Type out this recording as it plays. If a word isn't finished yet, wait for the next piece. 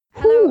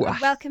Hello,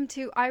 and welcome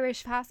to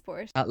Irish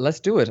Passport.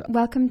 Let's do it.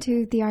 Welcome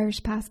to the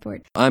Irish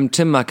Passport. I'm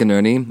Tim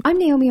McInerney. I'm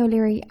Naomi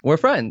O'Leary. We're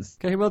friends.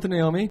 Okay, well to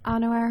Naomi.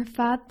 Anwar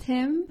Fad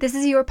Tim. This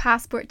is your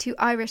passport to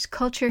Irish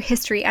culture,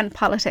 history and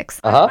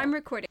politics. Uh-huh. I'm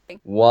recording.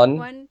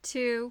 One,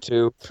 two,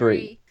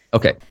 three.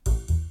 Okay.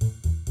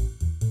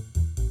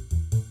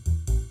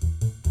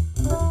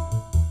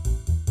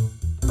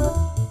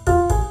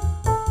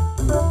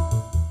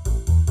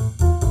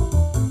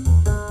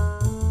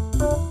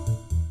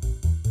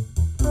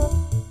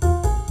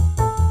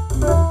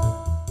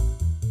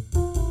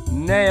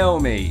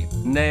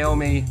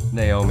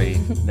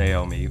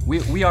 Naomi.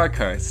 We are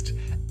cursed.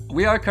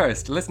 We are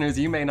cursed. Listeners,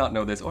 you may not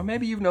know this, or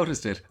maybe you've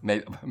noticed it.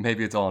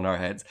 Maybe it's all in our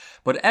heads.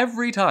 But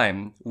every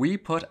time we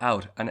put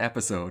out an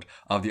episode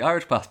of the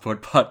Irish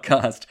Passport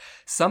podcast,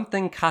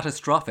 something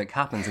catastrophic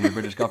happens in the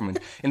British government.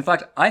 In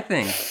fact, I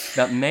think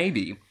that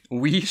maybe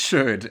we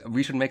should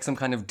make some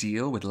kind of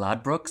deal with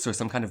Ladbrokes or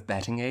some kind of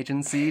betting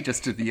agency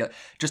just to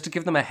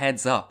give them a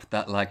heads up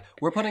that, like,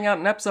 we're putting out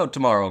an episode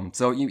tomorrow,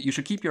 so you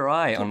should keep your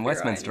eye on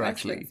Westminster.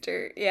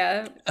 Westminster,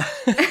 yeah.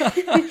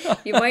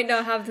 You might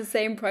not have the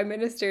same Prime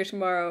Minister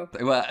tomorrow.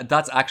 Well,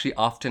 that's actually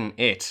often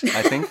it.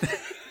 I think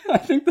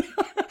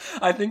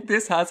I think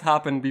this has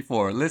happened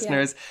before.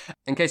 Listeners,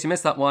 in case you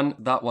missed that one,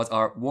 that was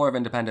our War of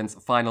Independence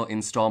final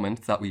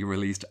installment that we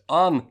released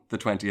on the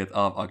 20th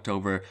of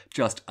October,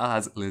 just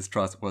as Liz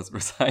Truss was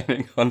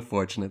resigning,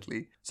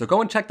 unfortunately. So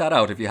go and check that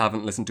out if you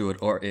haven't listened to it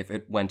or if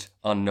it went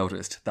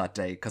unnoticed that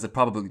day, because it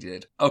probably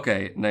did.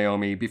 Okay,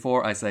 Naomi,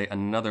 before I say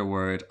another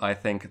word, I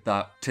think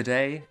that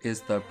today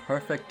is the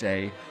perfect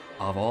day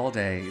of all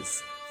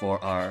days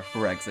for our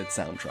Brexit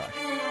soundtrack.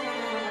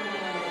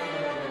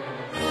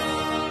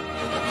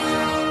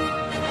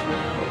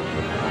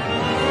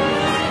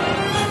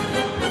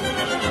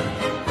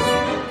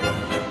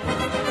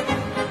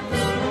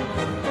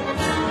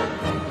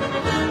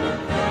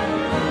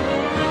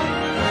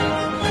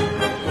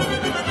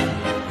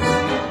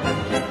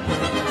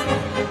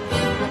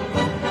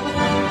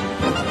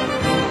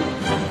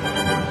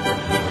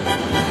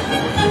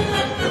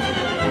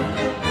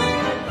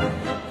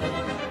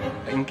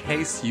 In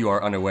case you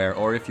are unaware,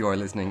 or if you are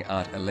listening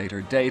at a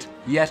later date,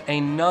 yet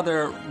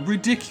another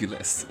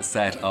ridiculous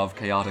set of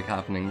chaotic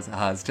happenings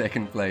has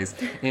taken place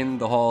in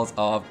the halls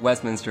of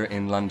Westminster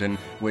in London,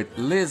 with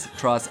Liz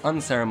Truss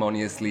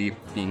unceremoniously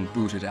being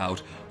booted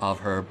out of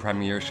her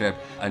premiership,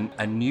 and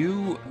a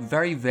new,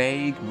 very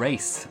vague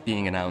race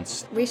being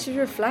announced. We should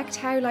reflect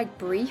how,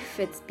 brief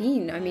it's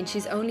been. I mean,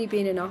 she's only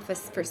been in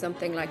office for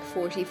something like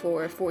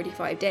 44 or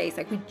 45 days.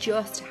 We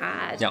just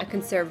had a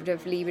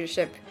Conservative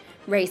leadership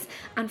race,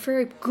 and for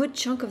a good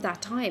chunk of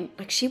that time,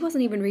 she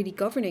wasn't even really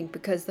governing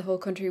because the whole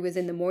country was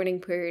in the mourning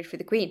period for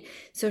the Queen.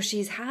 So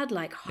she's had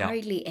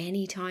hardly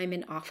any time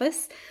in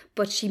office,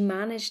 but she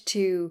managed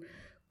to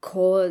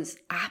cause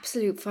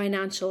absolute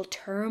financial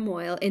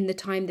turmoil in the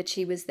time that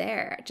she was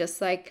there. Just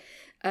they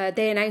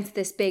announced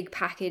this big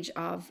package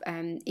of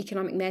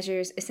economic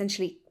measures,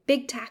 essentially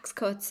big tax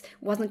cuts.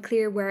 Wasn't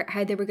clear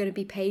how they were going to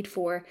be paid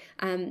for,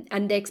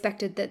 and they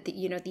expected that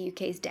the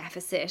UK's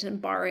deficit and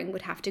borrowing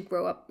would have to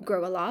grow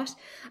a lot.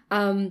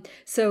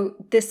 So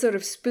this sort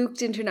of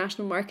spooked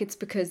international markets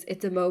because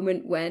it's a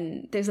moment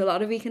when there's a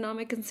lot of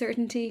economic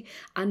uncertainty,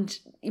 and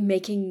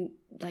making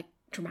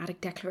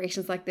dramatic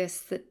declarations like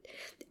this that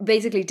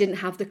basically didn't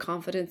have the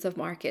confidence of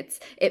markets.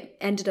 It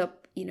ended up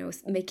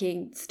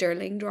making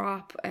sterling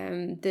drop.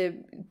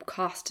 The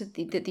cost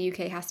that the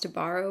UK has to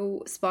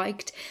borrow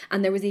spiked,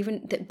 and there was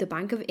even the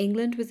Bank of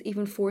England was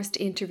even forced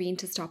to intervene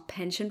to stop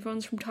pension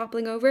funds from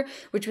toppling over,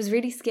 which was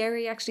really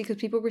scary actually, because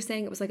people were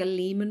saying it was like a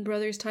Lehman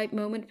Brothers type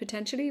moment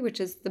potentially,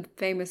 which is the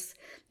famous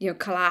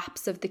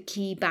collapse of the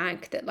key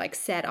bank that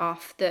set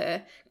off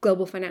the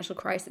global financial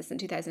crisis in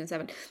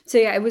 2007. So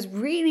yeah, it was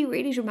really,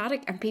 really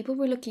dramatic, and people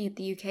were looking at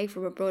the UK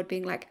from abroad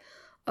being like,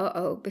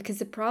 because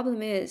the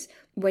problem is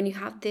when you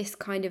have this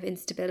kind of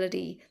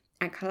instability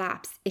and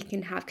collapse, it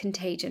can have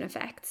contagion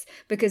effects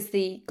because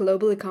the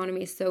global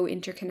economy is so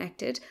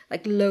interconnected.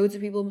 Loads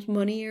of people's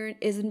money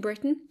is in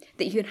Britain,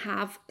 that you can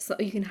have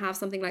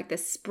something like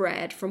this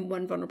spread from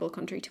one vulnerable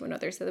country to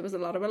another. So there was a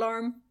lot of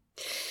alarm.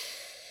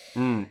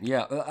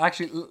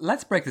 Actually,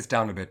 let's break this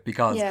down a bit,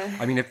 because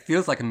I mean, it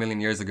feels like a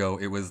million years ago.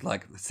 It was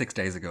 6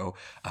 days ago,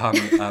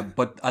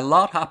 but a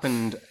lot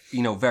happened,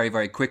 very,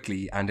 very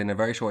quickly and in a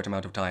very short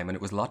amount of time, and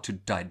it was a lot to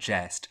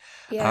digest.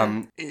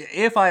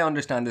 If I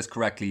understand this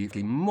correctly,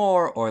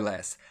 more or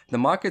less, the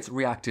markets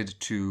reacted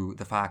to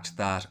the fact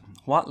that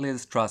what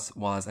Liz Truss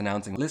was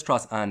announcing, Liz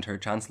Truss and her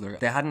Chancellor,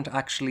 they hadn't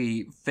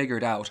actually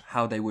figured out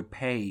how they would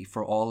pay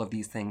for all of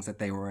these things that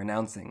they were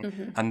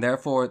announcing, and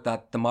therefore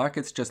that the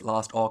markets just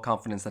lost all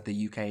confidence that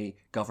the UK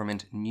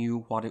government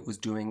knew what it was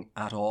doing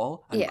at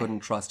all and couldn't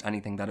trust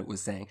anything that it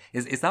was saying.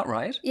 Is that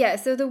right? Yeah,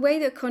 so the way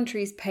that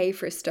countries pay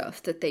for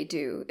stuff that they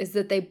do is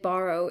that they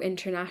borrow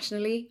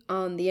internationally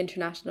on the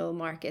international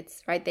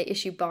markets, right? They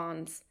issue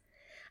bonds,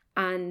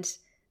 and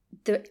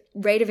the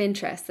rate of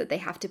interest that they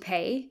have to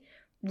pay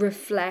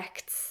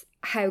reflects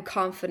how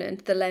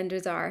confident the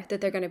lenders are that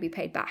they're going to be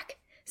paid back.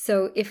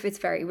 So if it's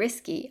very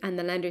risky and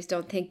the lenders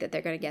don't think that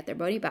they're going to get their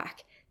money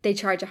back, they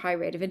charge a high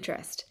rate of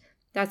interest.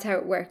 That's how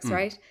it works,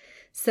 right?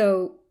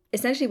 So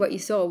essentially what you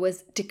saw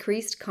was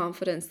decreased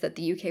confidence that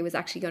the UK was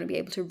actually going to be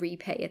able to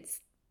repay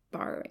its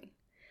borrowing.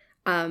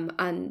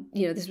 And,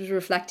 you know, this was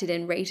reflected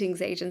in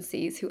ratings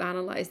agencies who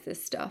analysed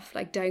this stuff,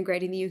 like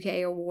downgrading the UK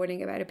or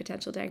warning about a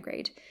potential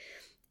downgrade.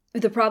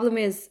 The problem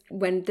is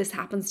when this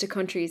happens to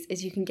countries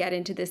is you can get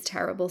into this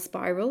terrible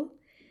spiral,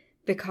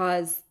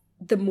 because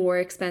the more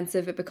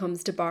expensive it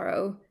becomes to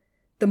borrow,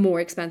 the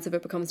more expensive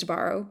it becomes to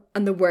borrow,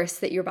 and the worse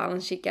that your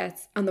balance sheet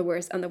gets, and the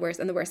worse and the worse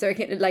and the worse. So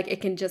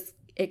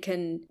it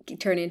can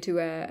turn into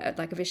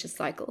a vicious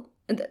cycle.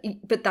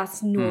 But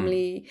that's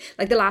normally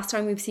like the last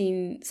time we've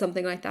seen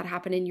something like that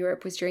happen in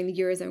Europe was during the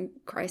Eurozone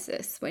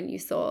crisis, when you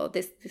saw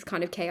this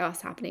kind of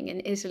chaos happening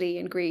in Italy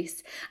and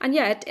Greece. And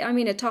yeah,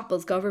 it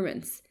topples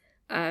governments,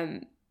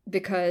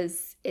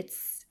 because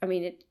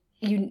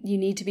you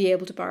need to be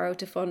able to borrow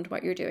to fund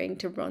what you're doing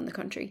to run the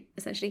country,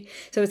 essentially.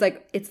 So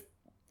it's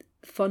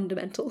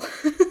fundamental.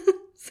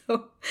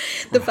 So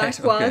the fact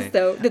was,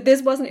 though, that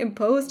this wasn't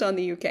imposed on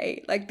the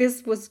UK. Like,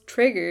 this was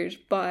triggered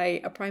by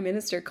a prime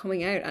minister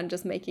coming out and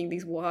just making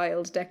these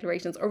wild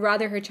declarations, or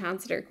rather her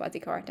chancellor,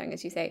 Kwasi Kwarteng,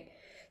 as you say.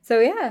 So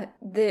yeah,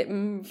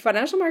 the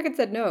financial market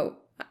said no.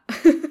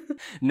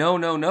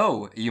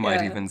 No, you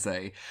might even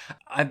say.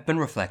 I've been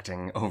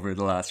reflecting over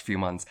the last few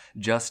months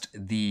just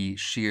the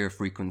sheer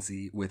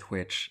frequency with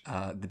which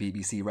the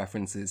BBC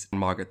references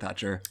Margaret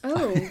Thatcher.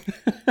 Oh.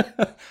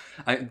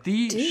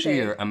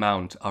 Sheer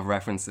amount of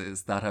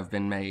references that have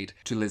been made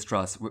to Liz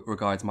Truss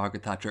regards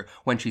Margaret Thatcher,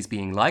 when she's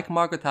being like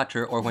Margaret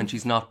Thatcher or when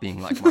she's not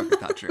being like Margaret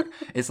Thatcher.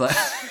 It's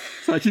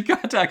like you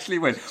can't actually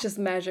win. It's just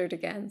measured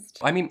against.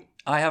 I mean,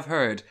 I have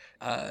heard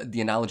the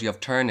analogy of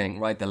turning,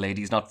 right? The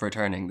lady's not for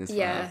turning, this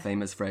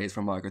famous phrase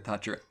from Margaret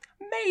Thatcher.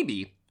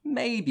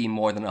 Maybe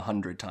more than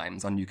 100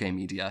 times on UK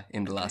media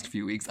in the last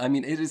few weeks. I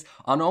mean, it is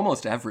on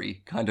almost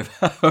every kind of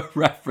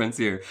reference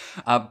here.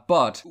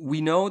 But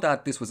we know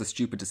that this was a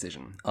stupid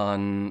decision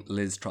on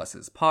Liz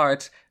Truss's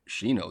part.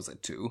 She knows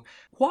it too.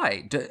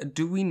 Why?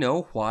 Do we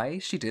know why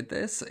she did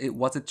this?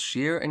 Was it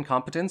sheer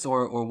incompetence,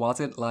 or was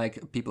it,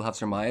 like people have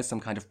surmised, some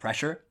kind of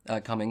pressure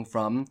coming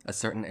from a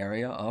certain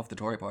area of the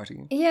Tory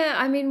party? Yeah,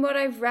 I mean, what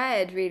I've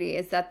read really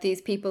is that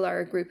these people are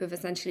a group of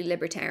essentially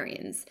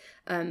libertarians.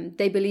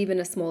 They believe in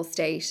a small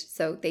state,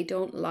 so they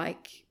don't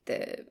like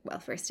the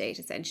welfare state,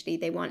 essentially.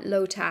 They want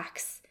low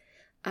tax,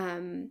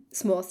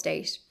 small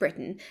state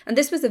Britain. And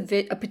this was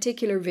a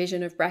particular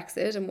vision of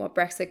Brexit and what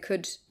Brexit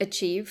could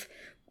achieve,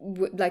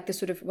 like the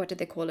sort of, what did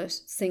they call it?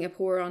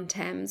 Singapore on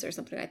Thames or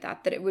something like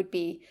that. That it would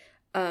be,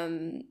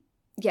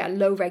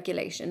 low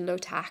regulation, low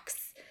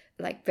tax,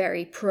 like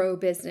very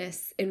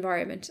pro-business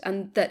environment,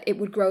 and that it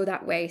would grow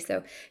that way.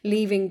 So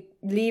leaving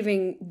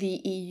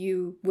the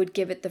EU would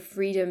give it the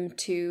freedom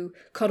to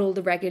cut all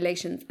the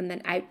regulations and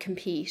then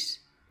outcompete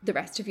the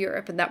rest of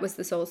Europe. And that was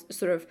the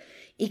sort of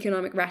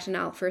economic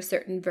rationale for a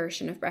certain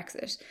version of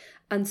Brexit.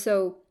 And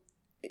so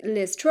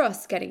Liz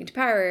Truss getting into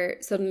power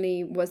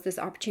suddenly was this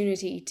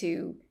opportunity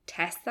to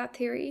test that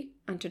theory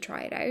and to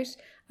try it out.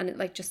 And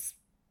it just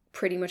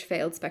pretty much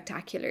failed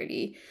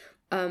spectacularly.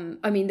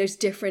 There's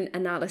different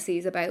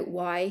analyses about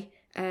why.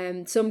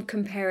 Some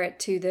compare it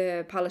to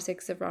the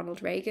politics of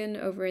Ronald Reagan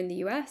over in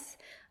the US.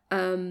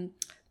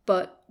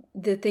 But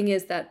the thing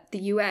is that the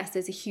US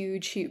is a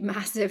huge,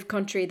 massive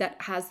country that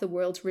has the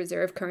world's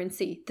reserve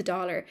currency, the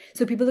dollar.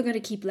 So people are going to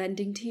keep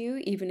lending to you,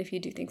 even if you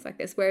do things like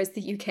this. Whereas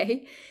the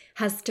UK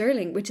has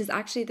sterling, which is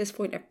actually at this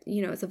point,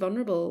 it's a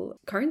vulnerable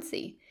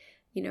currency.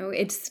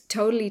 It's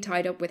totally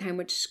tied up with how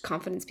much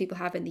confidence people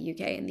have in the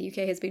UK. And the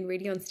UK has been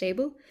really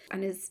unstable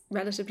and is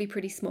relatively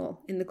pretty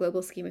small in the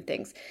global scheme of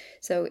things.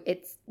 So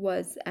it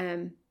was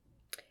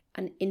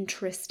an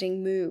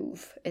interesting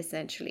move,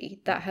 essentially,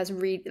 that has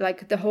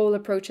the whole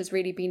approach has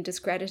really been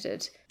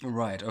discredited.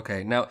 Right,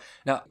 okay. Now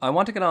I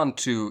want to get on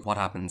to what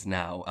happens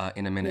now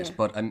in a minute,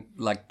 but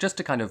just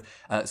to kind of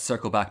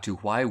circle back to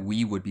why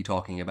we would be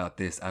talking about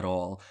this at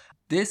all.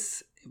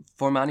 This,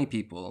 for many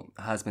people,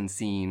 has been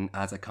seen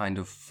as a kind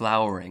of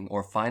flowering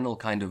or final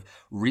kind of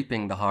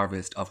reaping the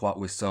harvest of what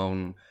was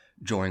sown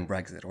during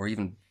Brexit, or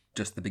even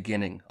just the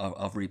beginning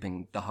of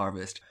reaping the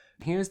harvest.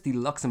 Here's the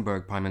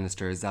Luxembourg Prime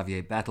Minister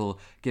Xavier Bettel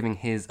giving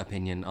his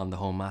opinion on the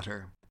whole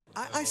matter.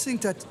 I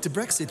think that the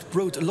Brexit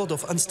brought a lot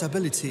of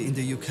instability in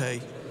the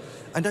UK.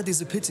 And that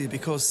is a pity,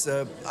 because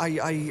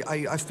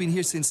I've been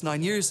here since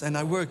 9 years, and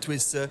I worked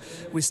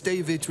with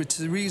David, with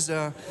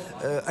Theresa,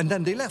 and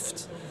then they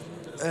left.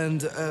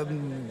 And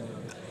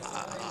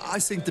I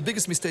think the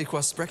biggest mistake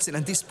was Brexit,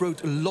 and this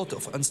brought a lot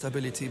of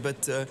instability.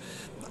 But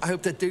I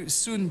hope that they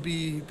soon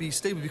be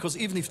stable, because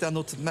even if they're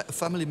not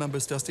family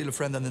members, they're still a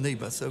friend and a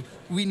neighbor. So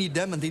we need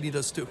them, and they need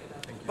us too.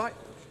 Bye.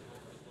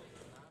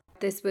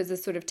 This was a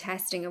sort of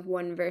testing of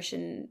one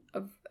version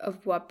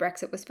of what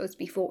Brexit was supposed to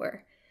be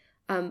for.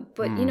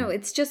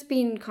 It's just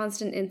been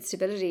constant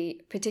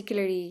instability,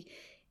 particularly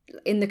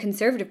in the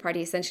Conservative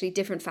Party, essentially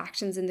different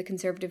factions in the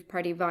Conservative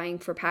Party vying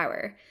for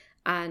power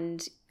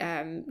and,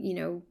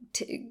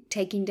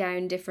 taking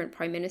down different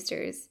prime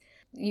ministers.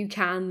 you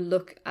can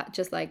look at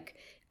just like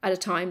at a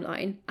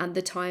timeline, and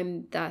the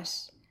time that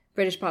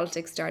British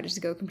politics started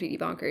to go completely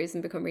bonkers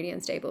and become really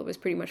unstable was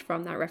pretty much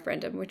from that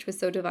referendum, which was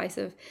so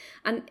divisive.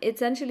 And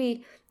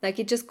essentially, like,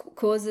 it just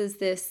causes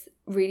this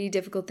really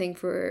difficult thing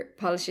for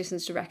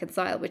politicians to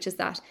reconcile, which is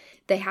that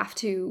they have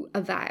to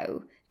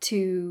avow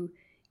to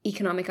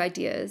economic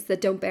ideas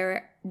that don't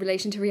bear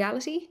relation to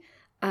reality.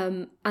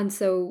 And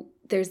so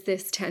there's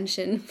this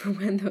tension for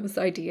when those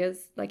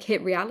ideas like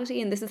hit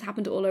reality. And this has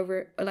happened all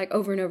over, like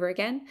over and over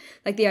again.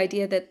 Like the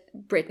idea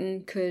that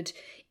Britain could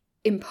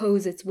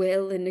impose its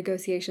will in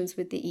negotiations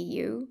with the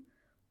EU,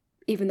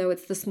 even though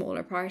it's the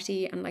smaller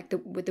party and like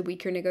with the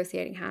weaker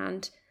negotiating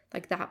hand,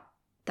 like that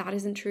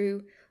isn't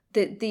true.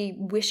 The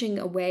wishing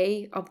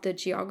away of the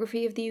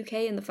geography of the UK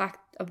and the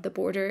fact of the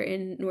border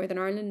in Northern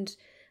Ireland,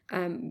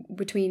 on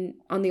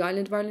the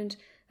island of Ireland,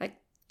 like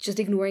just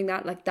ignoring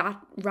that, like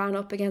that ran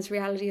up against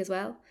reality as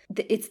well.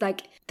 It's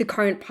like the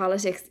current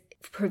politics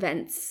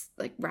prevents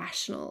like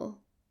rational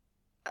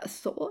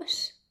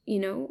thought,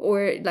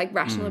 or like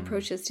rational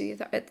approaches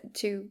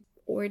to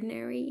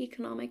ordinary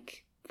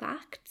economic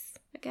facts,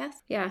 I guess.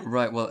 Yeah.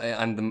 Right. Well,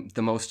 and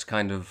the most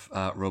kind of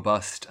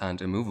robust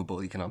and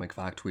immovable economic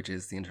fact, which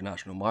is the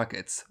international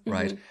markets,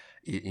 right?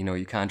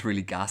 You can't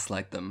really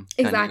gaslight them.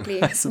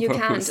 Exactly. You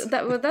can't.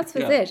 That's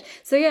it.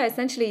 So yeah,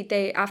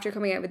 essentially after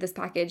coming out with this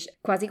package,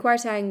 Kwasi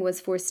Kwarteng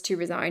was forced to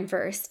resign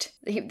first.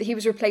 He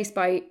was replaced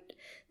by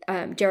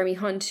Jeremy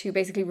Hunt, who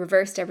basically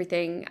reversed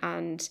everything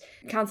and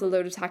cancelled a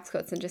load of tax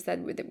cuts and just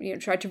said,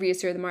 tried to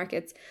reassure the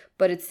markets.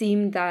 But it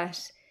seemed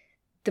that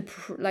the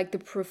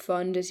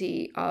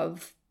profundity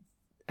of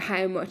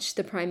how much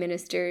the Prime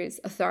Minister's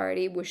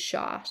authority was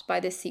shot by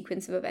this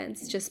sequence of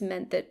events just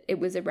meant that it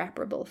was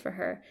irreparable for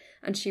her,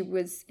 and she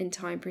was in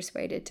time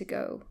persuaded to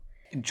go.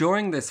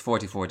 During this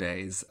 44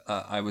 days,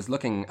 I was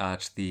looking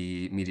at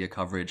the media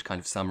coverage kind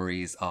of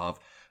summaries of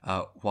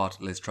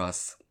what Liz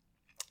Truss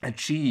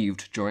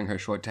achieved during her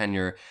short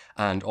tenure,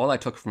 and all I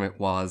took from it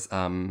was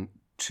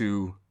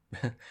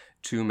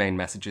two main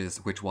messages,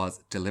 which was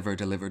deliver,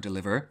 deliver,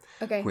 deliver.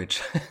 Okay.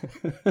 Which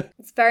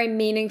it's very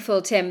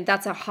meaningful, Tim.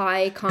 That's a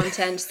high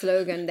content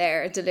slogan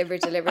there. Deliver,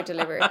 deliver,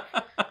 deliver.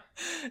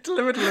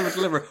 Deliver, deliver,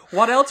 deliver.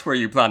 What else were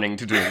you planning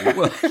to do?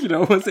 Well,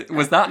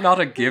 was that not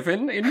a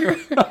given in your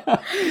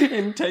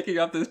in taking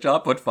up this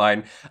job? But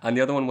fine. And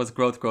the other one was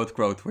growth, growth,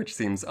 growth,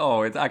 which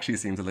it actually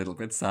seems a little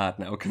bit sad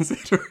now,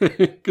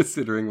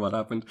 considering what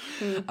happened.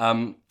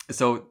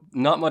 So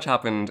not much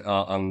happened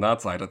on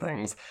that side of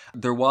things.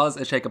 There was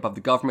a shake-up of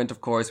the government, of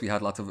course. We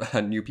had lots of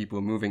new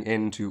people moving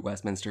into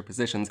Westminster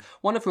positions,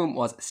 one of whom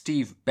was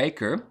Steve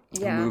Baker,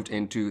 who moved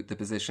into the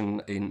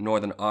position in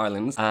Northern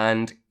Ireland.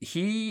 And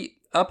he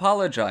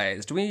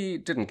apologised. We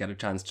didn't get a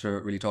chance to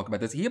really talk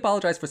about this. He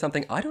apologised for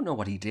something. I don't know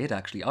what he did,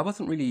 actually. I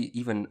wasn't really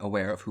even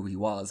aware of who he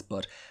was,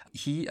 but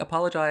he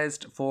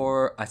apologised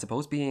for, I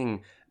suppose,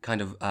 being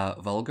kind of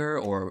vulgar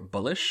or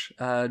bullish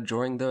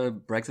during the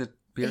Brexit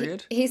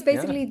period. He's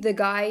basically the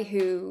guy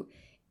who,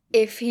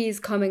 if he's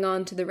coming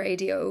on to the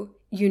radio,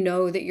 you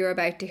know that you're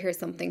about to hear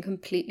something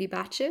completely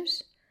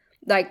batshit.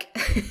 Like,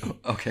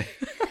 okay.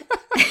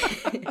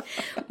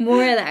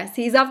 More or less.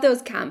 He's of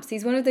those camps.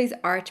 He's one of these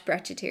arch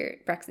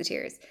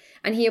Brexiteers.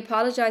 And he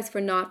apologised for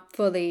not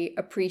fully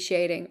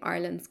appreciating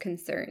Ireland's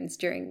concerns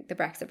during the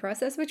Brexit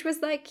process, which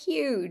was like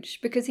huge,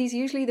 because he's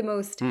usually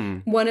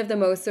one of the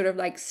most sort of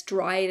like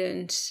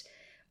strident,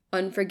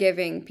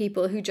 unforgiving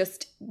people who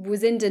just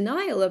was in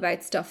denial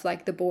about stuff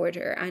like the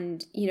border.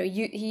 And,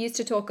 he used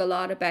to talk a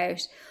lot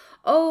about,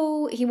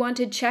 he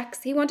wanted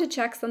checks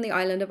on the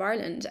island of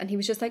Ireland. And he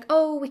was just like,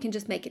 we can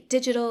just make it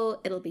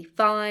digital. It'll be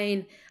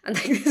fine. And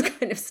like this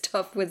kind of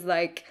stuff was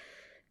like,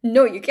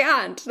 no, you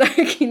can't. So,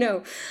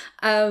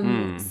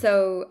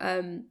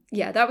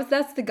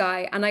 that's the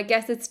guy. And I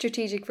guess it's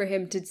strategic for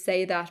him to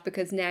say that,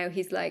 because now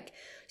he's like,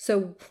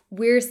 so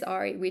we're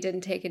sorry we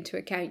didn't take into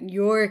account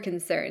your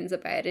concerns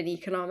about an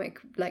economic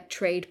like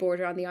trade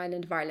border on the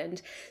island of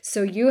Ireland.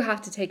 So you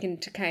have to take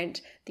into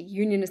account the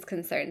unionist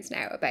concerns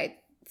now about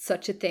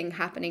such a thing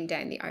happening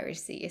down the Irish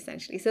Sea,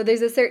 essentially. So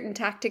there's a certain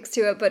tactics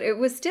to it, but it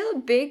was still a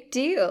big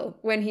deal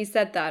when he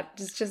said that.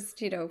 It's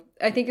just,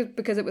 I think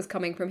because it was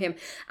coming from him.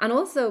 And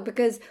also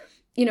because,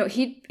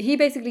 he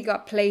basically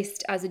got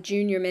placed as a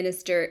junior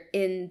minister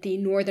in the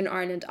Northern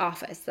Ireland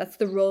office. That's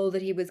the role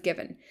that he was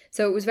given.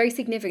 So it was very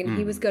significant.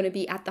 He was going to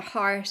be at the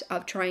heart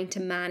of trying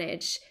to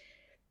manage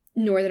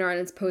Northern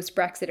Ireland's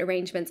post-Brexit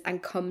arrangements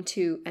and come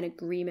to an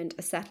agreement,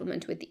 a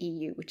settlement with the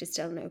EU, which is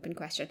still an open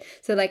question.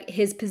 So like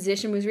his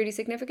position was really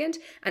significant,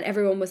 and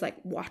everyone was like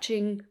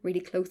watching really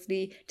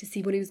closely to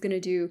see what he was going to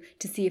do,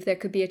 to see if there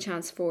could be a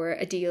chance for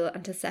a deal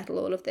and to settle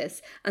all of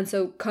this. And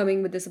so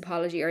coming with this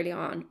apology early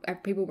on,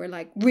 people were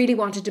like really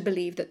wanted to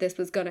believe that this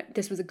was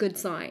a good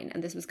sign,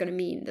 and this was going to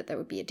mean that there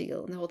would be a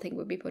deal and the whole thing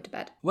would be put to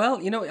bed. Well,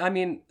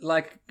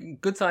 like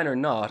good sign or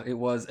not, it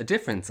was a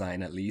different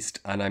sign at least.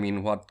 And I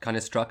mean, what kind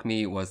of struck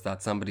me was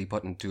that somebody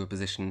from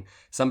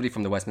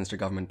the Westminster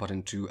government put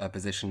into a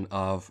position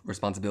of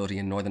responsibility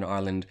in Northern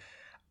Ireland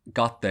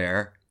got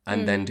there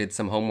and then did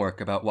some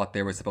homework about what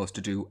they were supposed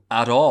to do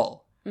at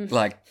all.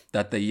 like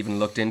that they even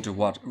looked into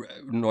what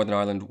Northern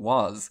Ireland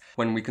was,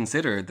 when we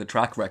consider the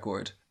track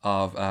record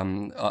of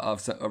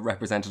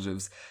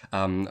representatives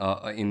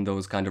in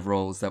those kind of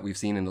roles that we've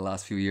seen in the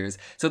last few years.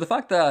 So the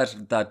fact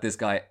that this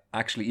guy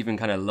actually even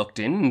kind of looked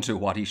into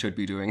what he should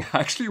be doing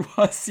actually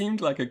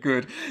seemed like a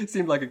good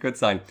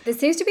sign. There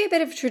seems to be a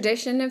bit of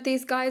tradition of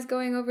these guys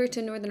going over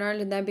to Northern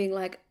Ireland and then being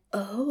like,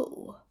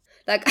 oh.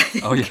 Like, I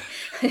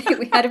think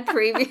we had a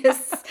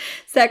previous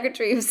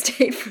Secretary of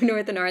State for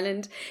Northern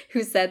Ireland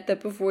who said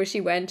that before she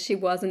went, she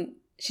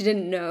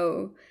didn't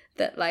know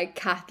that like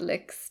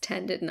Catholics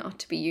tended not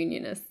to be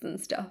unionists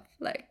and stuff.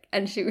 Like,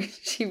 and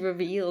she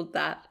revealed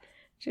that.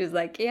 She was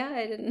like, yeah,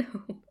 I didn't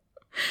know.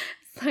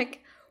 It's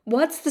like,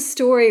 what's the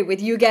story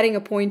with you getting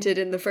appointed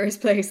in the first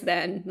place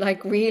then?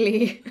 Like,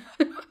 really?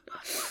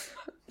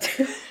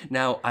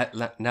 Now,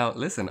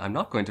 listen, I'm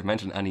not going to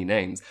mention any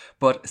names,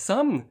 but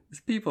some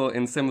people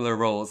in similar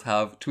roles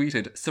have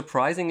tweeted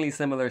surprisingly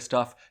similar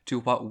stuff to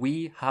what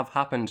we have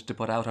happened to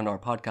put out on our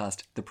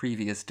podcast the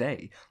previous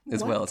day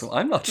as well. So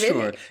I'm not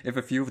sure if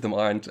a few of them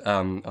aren't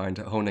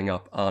honing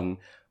up on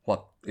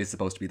what is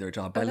supposed to be their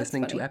job by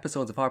listening to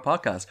episodes of our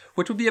podcast,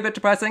 which would be a bit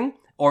depressing,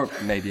 or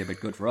maybe a bit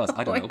good for us.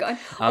 I don't know. God.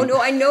 Oh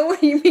no, I know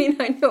what you mean.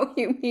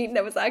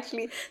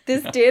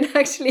 This did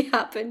actually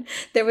happen.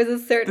 There was a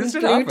certain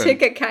blue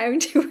tick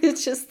account who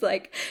was just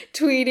like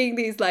tweeting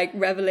these like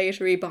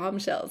revelatory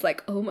bombshells,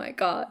 like, oh my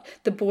God,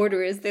 the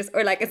border is this,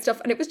 or like stuff.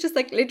 And it was just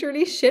like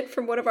literally shit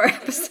from one of our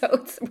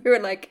episodes. We were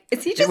like,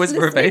 is he just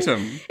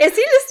verbatim. Is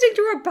he listening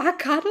to our back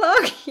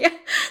catalogue? Yeah,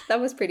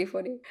 that was pretty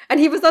funny. And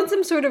he was on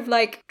some sort of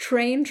like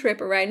train trip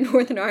around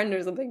Northern Ireland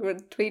or something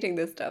with tweeting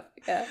this stuff.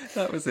 Yeah,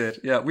 that was it.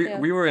 Yeah,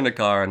 we were in a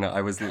car and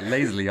I was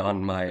lazily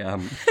on my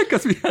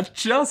because we had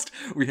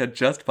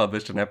just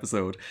published an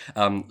episode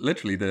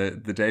literally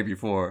the day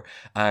before,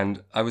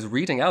 and I was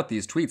reading out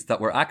these tweets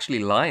that were actually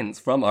lines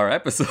from our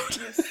episode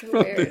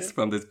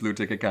from this blue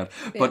tick account.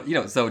 Yeah.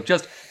 But so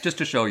just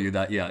to show you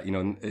that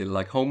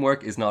like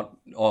homework is not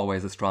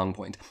always a strong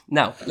point.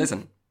 Now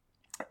listen.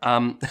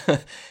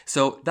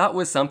 So that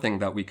was something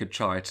that we could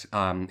chart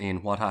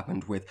in what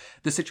happened with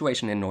the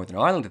situation in Northern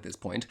Ireland at this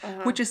point,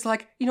 which is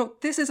like,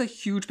 this is a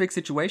huge, big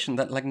situation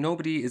that like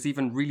nobody is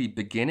even really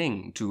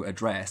beginning to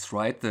address,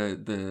 right?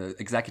 The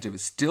executive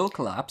is still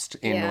collapsed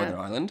in Northern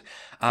Ireland.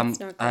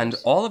 And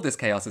all of this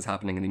chaos is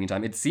happening in the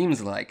meantime.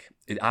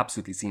 It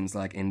absolutely seems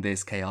like in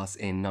this chaos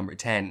in number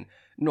 10,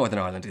 Northern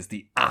Ireland is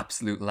the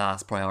absolute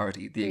last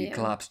priority. The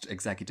collapsed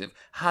executive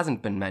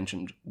hasn't been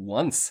mentioned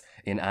once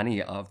in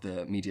any of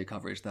the media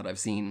coverage that I've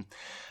seen.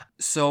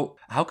 So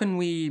how can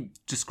we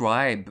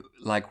describe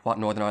like what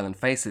Northern Ireland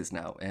faces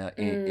now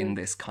in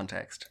this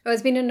context? Well,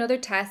 it's been another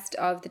test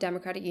of the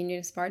Democratic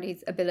Unionist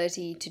Party's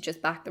ability to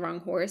just back the wrong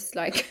horse.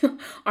 Like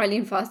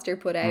Arlene Foster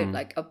put out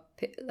like a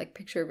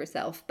picture of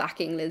herself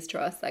backing Liz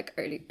Truss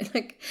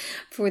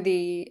for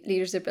the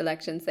leadership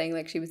election, saying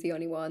like she was the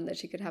only one that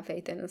she could have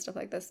faith in and stuff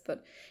like this.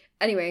 But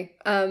anyway,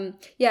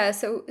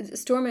 so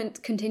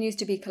Stormont continues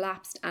to be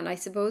collapsed, and I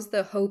suppose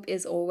the hope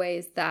is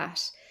always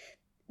that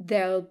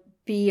there'll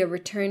be a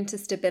return to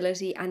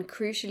stability and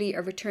crucially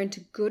a return to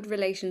good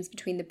relations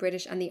between the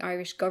British and the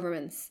Irish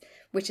governments,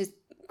 which is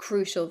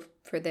crucial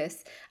for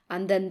this.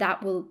 And then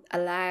that will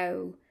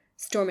allow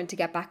Stormont to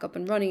get back up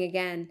and running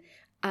again.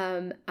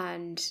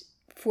 And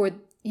for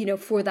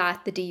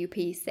that, the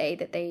DUP say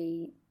that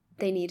they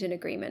need an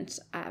agreement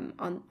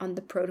on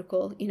the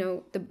protocol,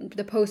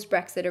 the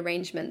post-Brexit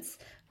arrangements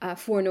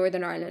for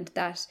Northern Ireland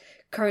that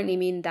currently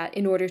mean that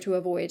in order to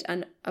avoid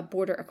a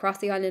border across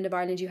the island of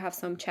Ireland, you have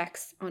some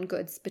checks on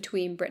goods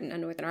between Britain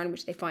and Northern Ireland,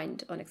 which they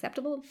find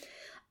unacceptable.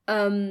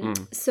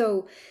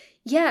 So,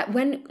 yeah,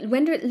 when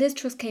Liz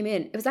Truss came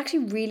in, it was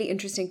actually really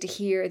interesting to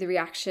hear the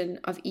reaction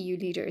of EU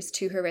leaders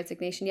to her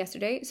resignation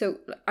yesterday. So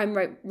I'm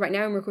right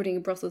now I'm recording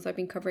in Brussels. I've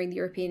been covering the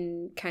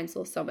European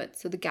Council summit,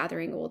 so the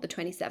gathering all the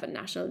 27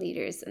 national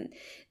leaders, and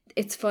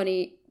it's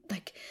funny,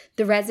 like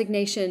the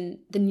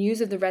news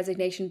of the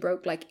resignation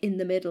broke like in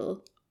the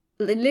middle,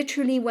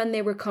 literally when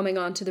they were coming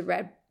onto the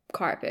red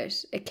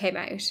carpet, it came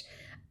out.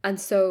 And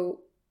so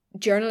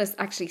journalists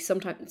actually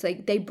sometimes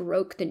like they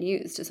broke the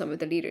news to some of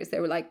the leaders. They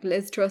were like,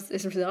 Liz Truss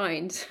is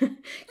resigned.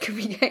 Can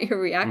we get your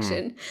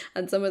reaction?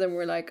 And some of them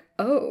were like,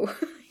 oh,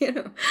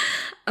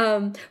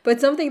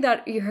 but something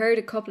that you heard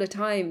a couple of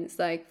times,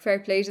 like fair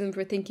play to them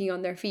for thinking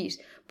on their feet.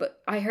 But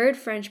I heard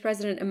French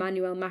President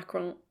Emmanuel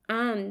Macron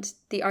and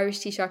the Irish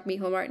Taoiseach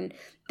Micheál Martin,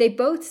 they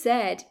both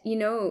said,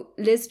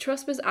 Liz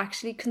Truss was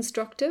actually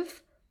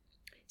constructive.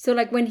 So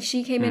like when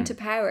she came into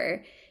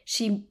power,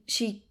 she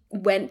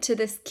went to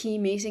this key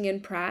meeting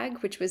in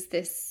Prague, which was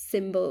this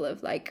symbol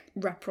of like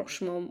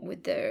rapprochement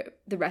with the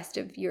rest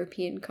of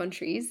European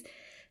countries.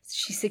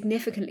 She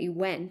significantly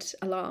went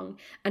along,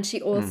 and she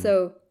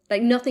also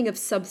like nothing of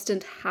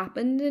substance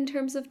happened in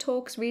terms of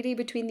talks really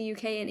between the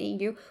UK and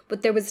EU,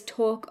 but there was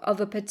talk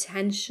of a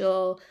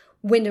potential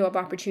window of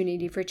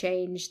opportunity for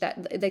change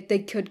that like they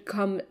could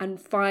come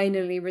and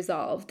finally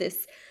resolve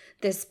this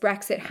this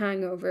Brexit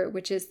hangover,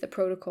 which is the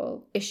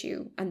protocol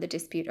issue and the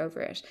dispute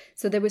over it.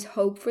 So there was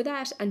hope for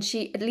that. And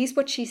she, at least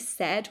what she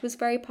said, was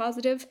very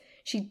positive.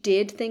 She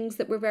did things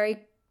that were very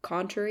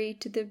contrary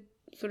to the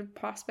sort of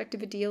prospect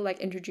of a deal, like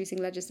introducing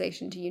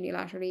legislation to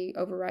unilaterally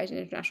override an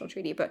international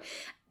treaty. But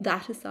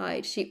that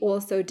aside, she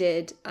also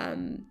did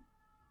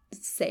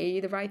say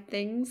the right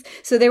things.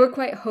 So they were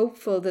quite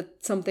hopeful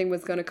that something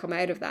was going to come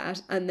out of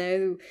that. And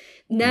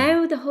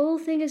now the whole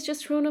thing is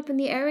just thrown up in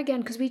the air again,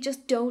 because we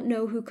just don't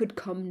know who could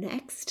come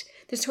next.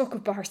 There's talk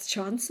of Boris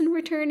Johnson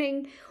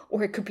returning,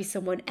 or it could be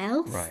someone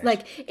else. Right.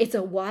 Like, it's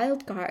a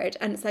wild card.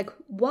 And it's like,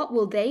 what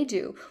will they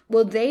do?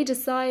 Will they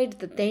decide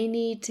that they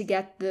need to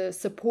get the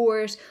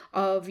support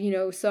of, you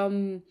know,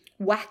 some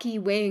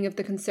wacky wing of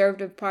the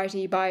Conservative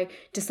Party by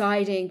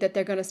deciding that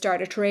they're going to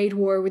start a trade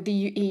war with the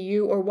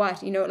EU, or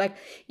what? You know, like,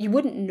 you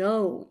wouldn't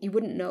know.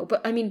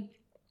 But I mean,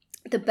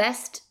 the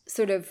best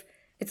sort of,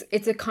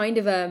 it's a kind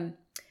of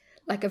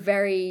like a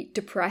very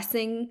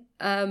depressing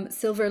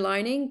silver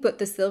lining, but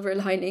the silver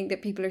lining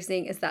that people are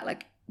seeing is that,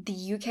 like,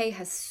 the UK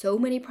has so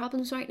many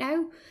problems right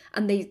now,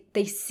 and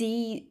they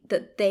see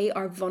that they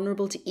are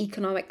vulnerable to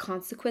economic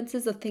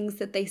consequences of things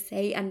that they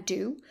say and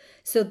do.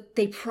 So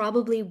they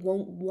probably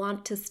won't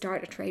want to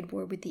start a trade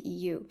war with the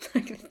EU.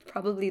 Like, it's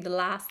probably the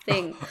last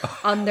thing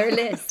on their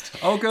list.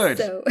 Oh, good.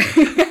 So,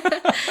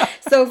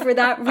 so for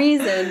that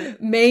reason,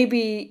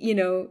 maybe, you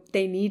know,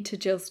 they need to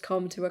just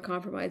come to a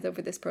compromise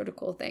over this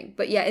protocol thing.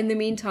 But yeah, in the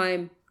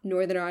meantime,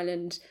 Northern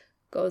Ireland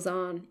goes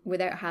on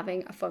without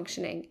having a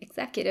functioning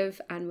executive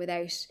and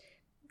without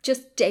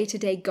just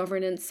day-to-day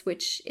governance,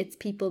 which its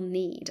people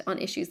need on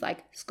issues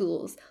like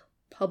schools,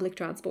 public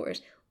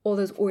transport, all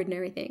those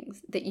ordinary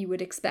things that you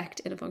would expect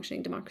in a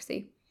functioning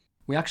democracy.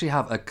 We actually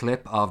have a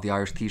clip of the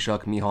Irish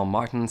Taoiseach Micheál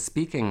Martin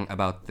speaking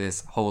about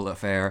this whole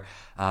affair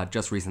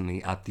just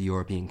recently at the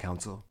European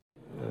Council.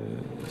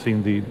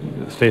 Seen the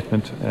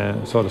statement,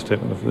 saw the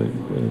statement of the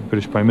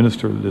British Prime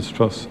Minister Liz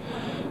Truss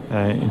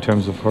in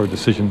terms of her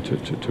decision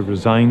to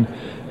resign.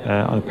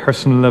 On a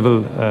personal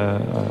level,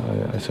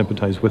 I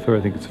sympathise with her.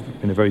 I think it's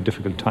been a very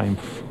difficult time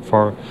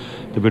for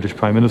the British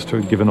Prime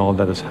Minister, given all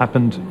that has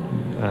happened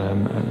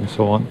and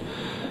so on.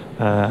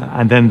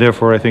 And then,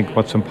 therefore, I think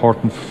what's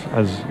important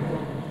as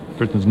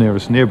Britain's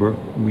nearest neighbour,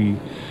 we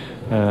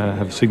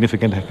have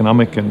significant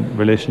economic and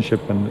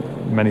relationship and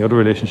many other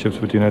relationships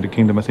with the United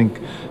Kingdom. I think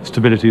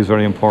stability is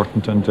very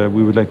important, and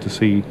we would like to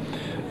see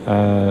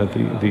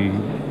the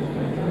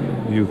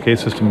UK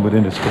system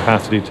within its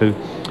capacity to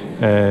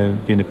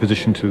be in a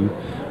position to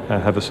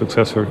have a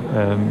successor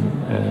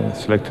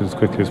selected as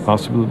quickly as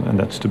possible, and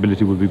that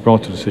stability will be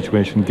brought to the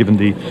situation given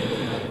the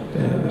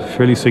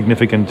fairly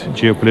significant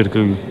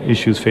geopolitical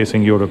issues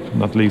facing Europe,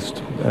 not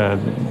least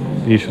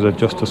the issues I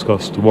just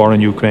discussed, the war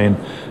in Ukraine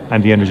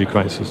and the energy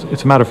crisis.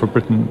 It's a matter for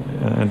Britain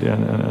and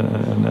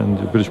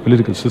the British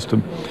political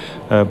system,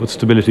 but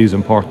stability is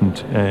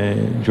important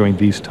during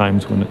these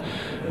times when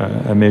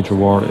a major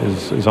war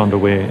is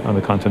underway on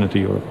the continent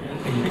of Europe.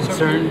 Are you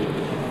concerned?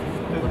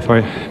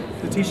 Sorry?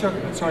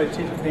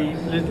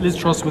 Liz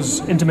Truss was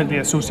intimately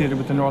associated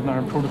with the Northern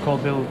Ireland Protocol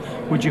Bill.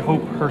 Would you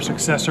hope her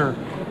successor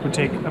would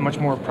take a much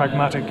more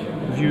pragmatic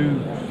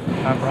view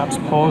and perhaps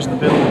pause the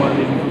bill while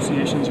the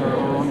negotiations are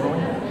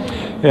ongoing?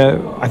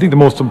 I think the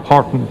most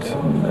important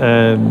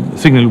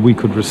signal we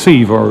could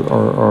receive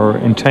or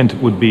intent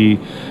would be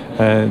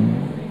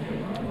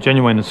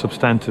genuine and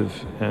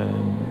substantive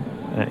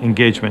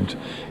engagement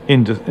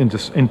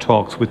in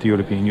talks with the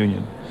European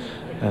Union.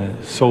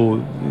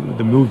 So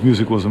the mood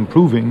music was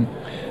improving,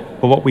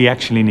 but what we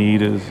actually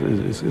need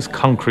is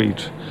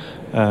concrete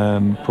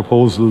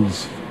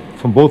proposals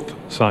from both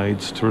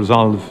sides to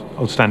resolve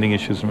outstanding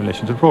issues in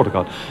relation to the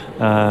protocol.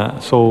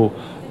 So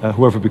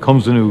whoever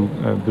becomes the new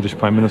British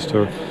Prime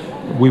Minister,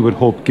 we would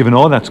hope, given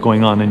all that's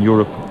going on in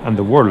Europe and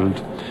the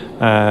world,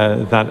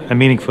 that a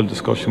meaningful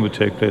discussion would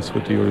take place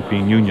with the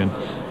European Union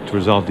to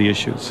resolve the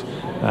issues.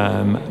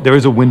 There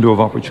is a window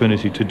of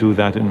opportunity to do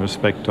that in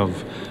respect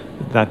of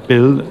that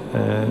bill.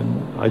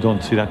 I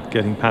don't see that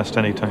getting passed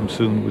anytime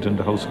soon within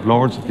the House of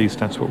Lords, at least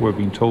that's what we're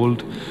being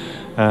told.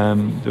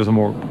 There's a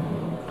more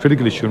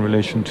critical issue in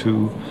relation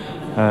to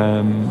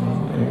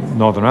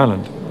Northern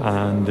Ireland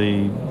and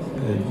the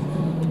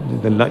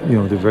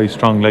very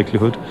strong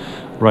likelihood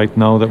right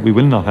now that we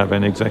will not have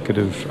an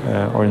executive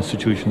or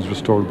institutions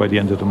restored by the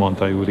end of the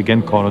month. I would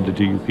again call on the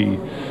DUP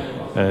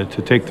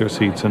to take their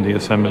seats in the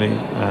Assembly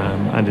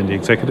and in the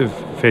Executive.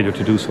 Failure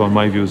to do so, in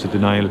my view, is a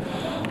denial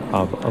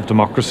of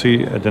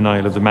democracy, a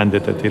denial of the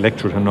mandate that the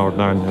electorate in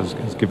Northern Ireland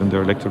has given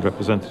their elected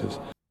representatives.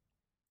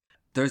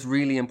 There's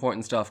really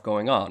important stuff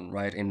going on,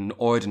 right, in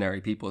ordinary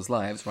people's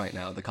lives right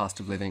now. The cost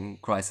of living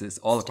crisis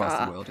all across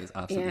the world is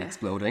absolutely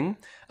exploding,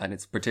 and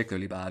it's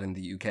particularly bad in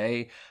the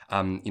UK.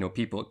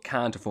 People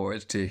can't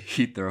afford to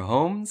heat their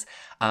homes.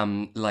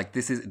 It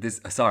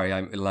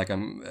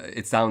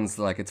sounds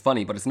like it's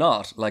funny, but it's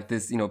not. Like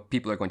this,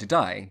 people are going to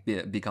die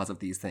because of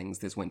these things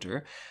this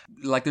winter.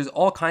 Like there's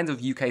all kinds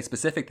of UK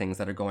specific things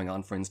that are going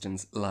on, for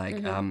instance,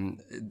 like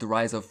the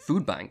rise of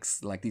food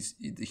banks, like the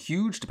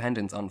huge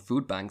dependence on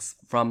food banks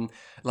from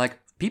like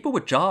people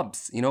with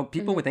jobs,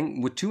 people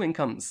with two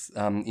incomes,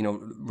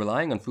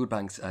 relying on food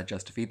banks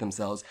just to feed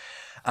themselves.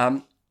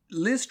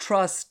 Liz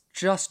Truss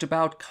just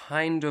about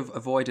kind of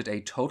avoided a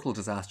total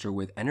disaster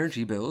with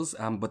energy bills,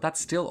 but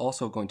that's still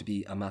also going to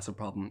be a massive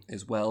problem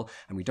as well.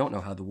 And we don't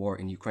know how the war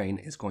in Ukraine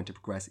is going to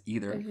progress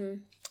either. Mm-hmm.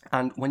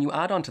 And when you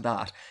add on to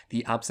that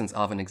the absence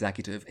of an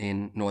executive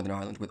in Northern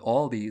Ireland with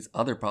all these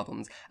other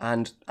problems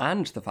and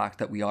the fact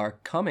that we are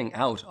coming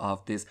out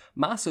of this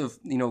massive,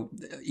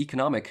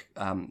 economic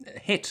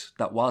hit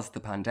that was the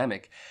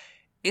pandemic,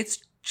 it's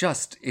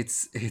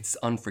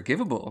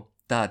unforgivable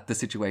that the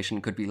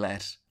situation could be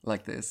let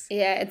like this.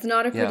 Yeah, it's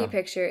not a pretty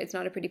picture. It's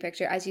not a pretty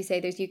picture. As you say,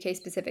 there's UK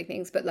specific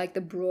things, but like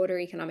the broader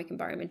economic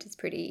environment is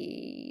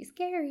pretty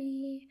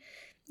scary.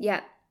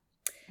 Yeah.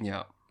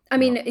 Yeah. I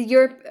mean,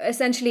 Europe,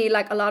 essentially,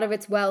 like a lot of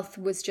its wealth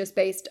was just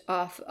based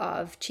off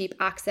of cheap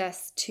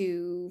access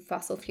to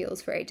fossil fuels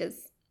for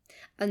ages.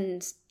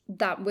 And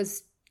that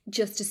was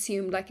just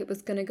assumed like it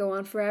was going to go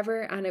on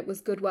forever, and it was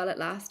good while it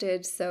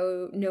lasted.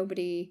 So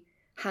nobody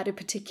had a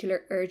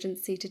particular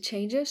urgency to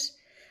change it.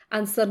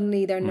 And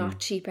suddenly they're not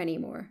cheap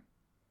anymore.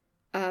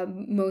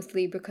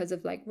 Mostly because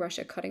of like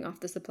Russia cutting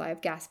off the supply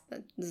of gas.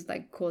 That has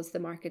like caused the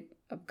market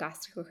of gas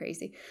to go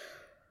crazy.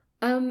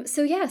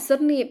 So yeah,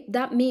 suddenly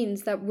that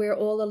means that we're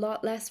all a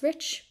lot less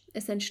rich,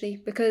 essentially,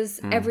 because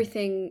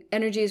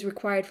energy is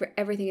required for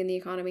everything in the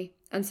economy.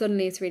 And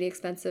suddenly it's really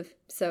expensive.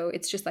 So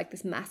it's just like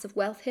this massive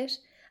wealth hit.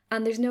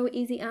 And there's no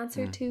easy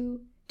answer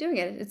to doing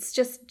it. It's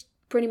just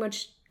pretty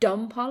much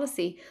dumb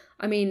policy.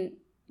 I mean,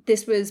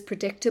 this was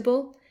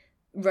predictable.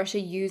 Russia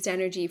used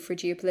energy for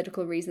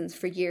geopolitical reasons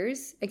for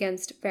years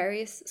against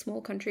various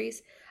small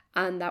countries,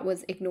 and that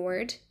was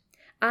ignored.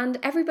 And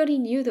everybody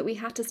knew that we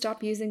had to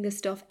stop using this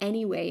stuff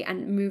anyway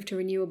and move to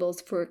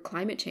renewables for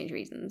climate change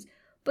reasons.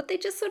 But they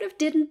just sort of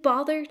didn't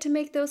bother to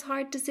make those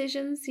hard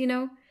decisions,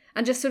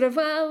 and just sort of,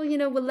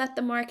 we'll let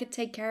the market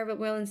take care of it.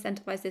 We'll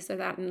incentivize this or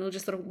that, and it'll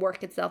just sort of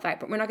work itself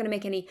out. But we're not going to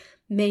make any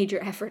major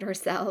effort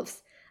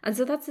ourselves. And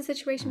so that's the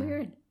situation we're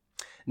in.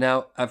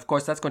 Now, of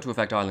course, that's going to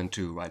affect Ireland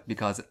too, right?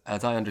 Because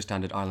as I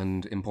understand it,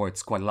 Ireland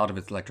imports quite a lot of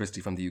its electricity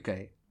from the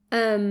UK.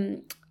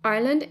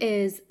 Ireland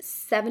is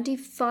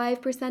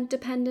 75%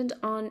 dependent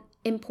on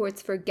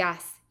imports for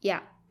gas.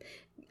 Yeah.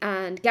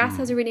 And gas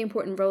has a really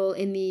important role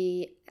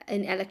in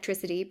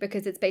electricity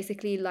because it's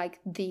basically like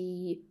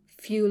the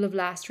fuel of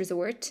last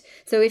resort.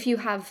 So if you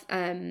have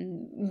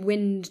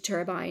wind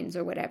turbines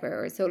or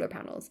whatever, or solar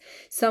panels,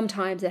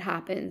 sometimes it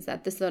happens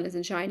that the sun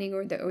isn't shining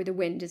or the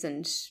wind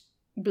isn't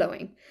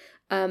blowing.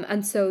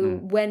 And so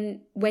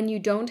when you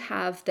don't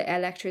have the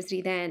electricity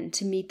then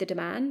to meet the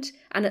demand,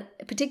 and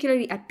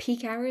particularly at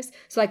peak hours,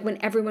 so like when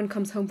everyone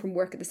comes home from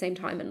work at the same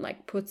time and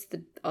like puts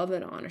the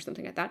oven on or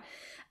something like that,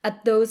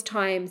 at those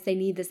times they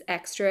need this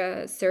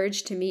extra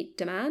surge to meet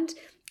demand.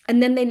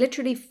 And then they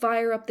literally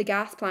fire up the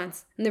gas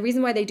plants. And the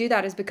reason why they do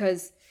that is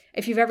because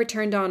if you've ever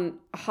turned on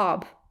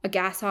a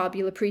gas hob,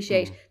 you'll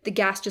appreciate the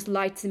gas just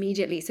lights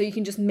immediately. So you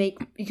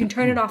can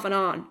turn it off and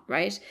on,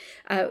 right?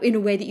 In a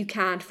way that you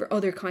can't for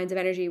other kinds of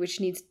energy, which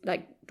needs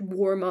like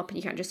warm up and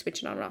you can't just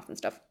switch it on and off and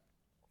stuff.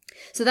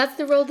 So that's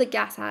the role that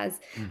gas has.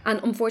 And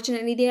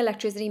unfortunately, the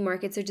electricity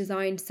markets are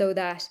designed so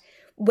that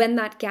when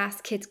that gas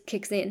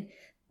kicks in,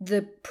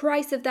 the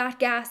price of that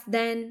gas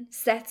then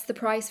sets the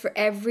price for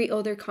every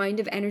other kind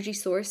of energy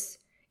source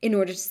in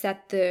order to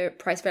set the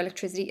price for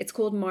electricity. It's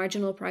called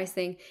marginal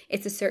pricing.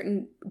 It's a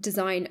certain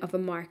design of a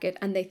market,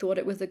 and they thought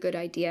it was a good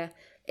idea.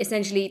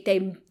 Essentially,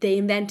 they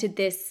invented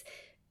this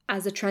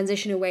as a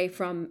transition away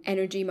from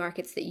energy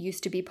markets that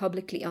used to be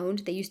publicly owned.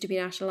 They used to be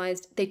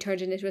nationalized. They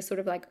turned it into a sort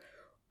of like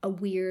a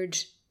weird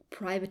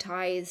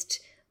privatized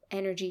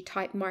energy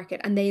type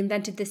market, and they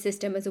invented this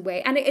system as a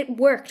way, and it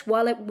worked.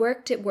 While it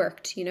worked,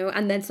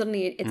 and then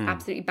suddenly it's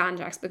absolutely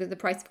banjaxed because the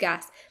price of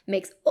gas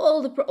makes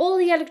all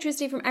the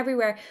electricity from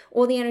everywhere,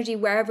 all the energy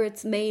wherever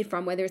it's made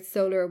from, whether it's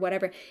solar or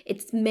whatever,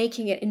 it's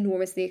making it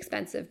enormously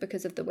expensive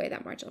because of the way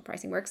that marginal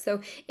pricing works.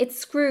 So it's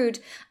screwed.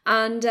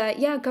 And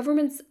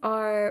governments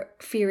are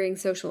fearing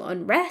social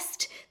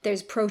unrest.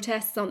 There's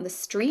protests on the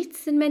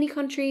streets in many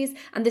countries,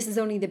 and this is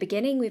only the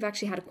beginning. We've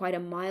actually had quite a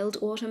mild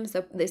autumn,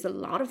 so there's a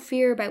lot of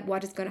fear about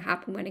what is going to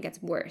happen when it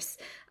gets worse,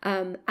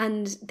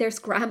 and they're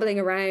scrambling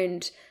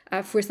around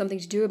for something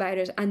to do about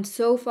it. And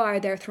so far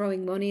they're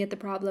throwing money at the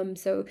problem,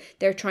 so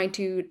they're trying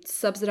to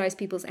subsidize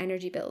people's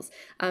energy bills.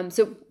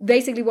 So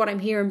basically what I'm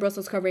here in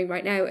Brussels covering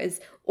right now is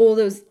all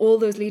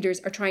those leaders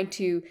are trying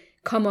to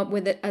come up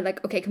with it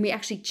okay, can we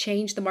actually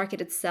change the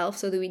market itself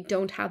so that we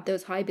don't have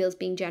those high bills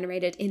being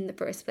generated in the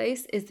first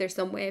place? Is there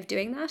some way of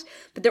doing that?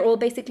 But they're all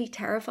basically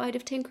terrified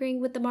of tinkering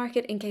with the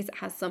market in case it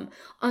has some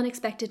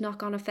unexpected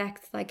knock-on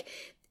effects, like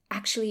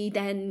actually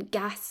then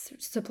gas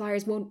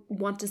suppliers won't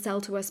want to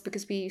sell to us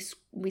because we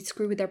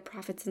screw with their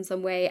profits in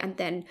some way, and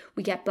then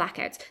we get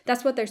blackouts.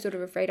 That's what they're sort of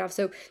afraid of.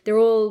 So they're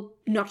all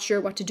not sure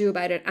what to do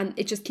about it, and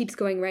it just keeps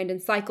going around in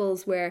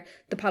cycles where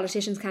the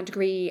politicians can't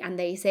agree, and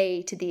they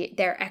say to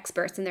their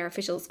experts and their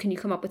officials, can you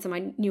come up with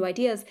some new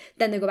ideas?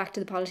 Then they go back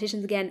to the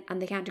politicians again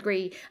and they can't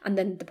agree, and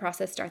then the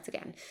process starts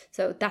again.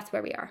 So that's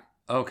where we are.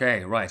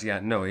 Okay, right. Yeah,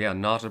 no, yeah,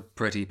 not a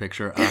pretty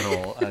picture at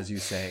all, as you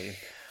say.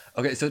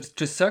 Okay, so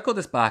to circle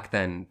this back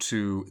then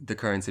to the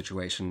current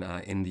situation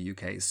in the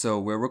UK. So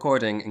we're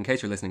recording, in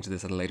case you're listening to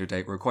this at a later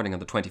date, we're recording on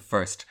the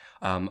 21st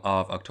of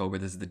October.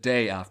 This is the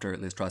day after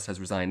Liz Truss has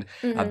resigned.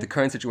 The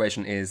current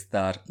situation is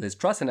that Liz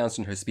Truss announced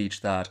in her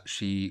speech that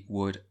she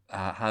would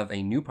have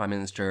a new Prime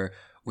Minister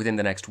within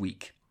the next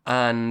week.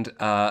 And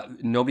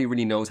nobody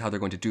really knows how they're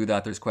going to do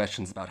that. There's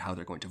questions about how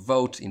they're going to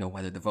vote,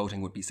 whether the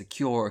voting would be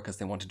secure because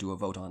they want to do a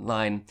vote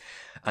online.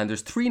 And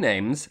there's 3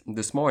 names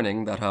this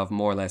morning that have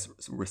more or less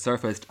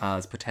resurfaced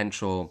as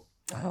potential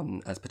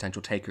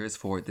takers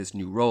for this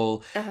new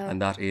role.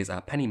 And that is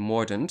Penny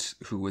Mordaunt,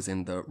 who was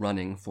in the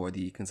running for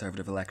the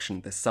Conservative election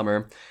this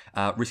summer,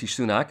 Rishi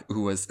Sunak,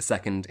 who was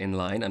second in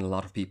line, and a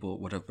lot of people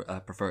would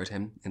have preferred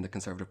him in the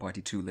Conservative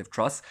Party to Liv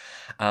Truss,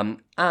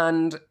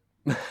 and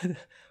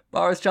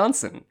Boris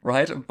Johnson,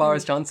 right?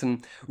 Boris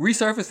Johnson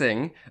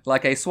resurfacing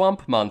like a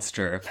swamp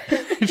monster,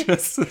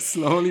 just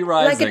slowly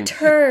rising. Like a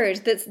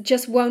turd that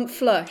just won't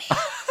flush.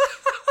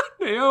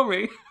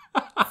 Naomi.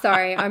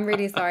 Sorry, I'm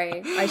really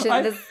sorry. I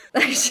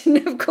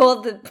shouldn't have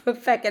called the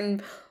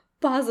fucking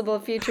possible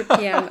future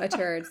PM a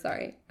turd.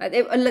 Sorry.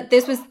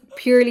 This was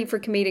purely for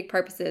comedic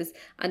purposes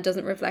and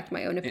doesn't reflect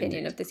my own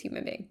opinion of this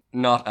human being.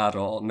 Not at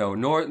all. No,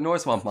 nor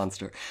swamp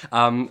monster.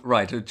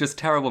 Right, just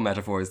terrible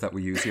metaphors that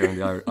we use here in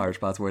the Irish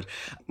Password.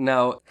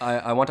 Now,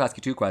 I want to ask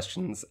you 2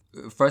 questions.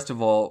 First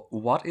of all,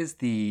 what has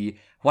the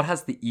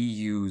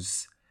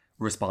EU's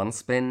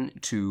response been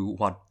to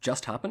what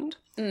just happened?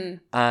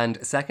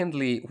 And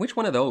secondly, which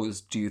one of those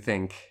do you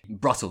think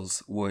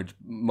Brussels would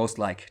most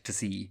like to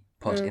see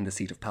put in the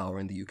seat of power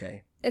in the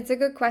UK? It's a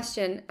good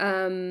question.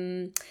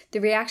 The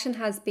reaction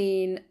has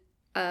been,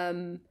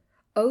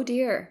 oh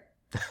dear.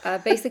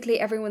 Basically,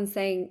 everyone's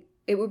saying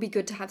it would be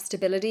good to have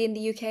stability in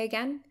the UK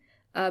again,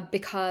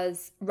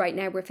 because right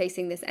now we're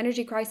facing this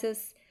energy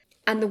crisis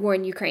and the war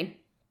in Ukraine.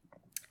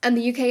 And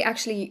the UK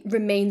actually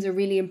remains a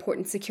really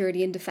important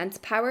security and defence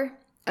partner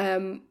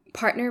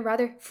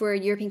for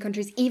European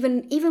countries.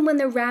 Even when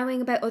they're rowing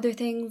about other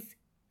things,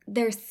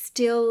 they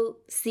still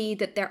see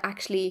that they're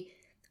actually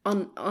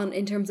on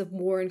in terms of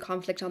war and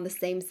conflict on the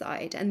same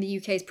side. And the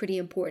UK is pretty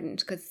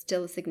important because it's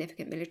still a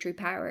significant military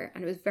power,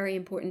 and it was very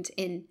important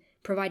in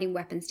providing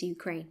weapons to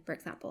Ukraine, for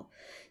example,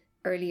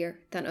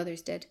 earlier than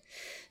others did.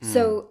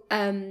 So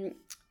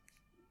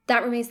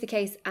that remains the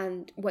case,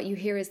 and what you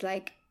hear is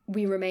like,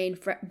 we remain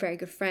very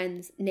good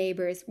friends,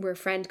 neighbours, we're a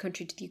friend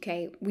country to the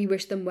UK, we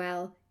wish them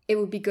well, it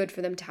would be good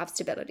for them to have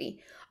stability.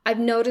 I've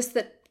noticed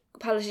that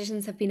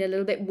politicians have been a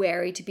little bit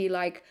wary to be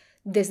like,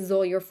 this is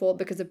all your fault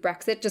because of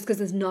Brexit, just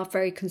because it's not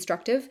very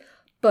constructive.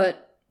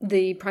 But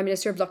the Prime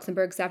Minister of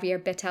Luxembourg, Xavier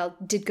Bettel,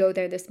 did go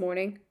there this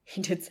morning.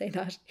 He did say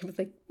that. He was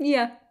like,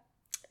 yeah,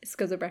 it's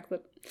because of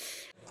Brexit.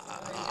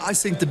 I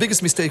think the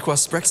biggest mistake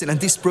was Brexit, and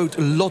this brought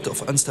a lot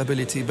of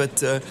instability.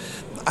 But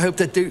I hope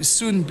that they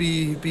soon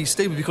be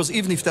stable, because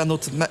even if they're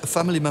not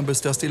family members,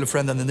 they're still a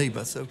friend and a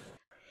neighbour. So,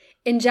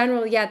 in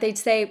general, yeah, they'd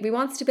say, we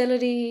want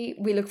stability.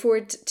 We look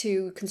forward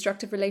to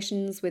constructive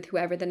relations with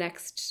whoever the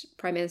next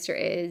Prime Minister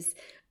is.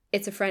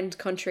 It's a friend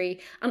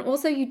country. And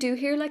also you do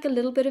hear like a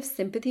little bit of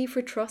sympathy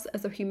for Truss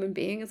as a human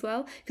being as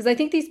well. Because I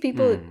think these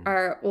people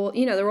are all,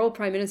 they're all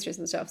prime ministers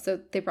and stuff.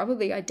 So they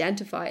probably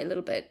identify a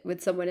little bit with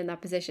someone in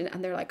that position.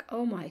 And they're like,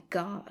 oh my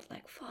God,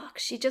 like, fuck,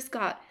 she just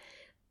got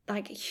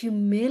like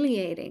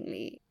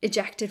humiliatingly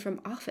ejected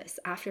from office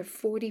after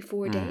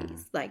 44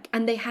 days. Like,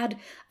 and they had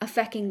a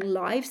fucking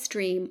live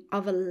stream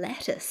of a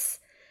lettuce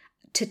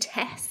to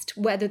test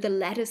whether the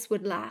lettuce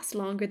would last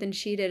longer than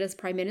she did as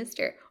Prime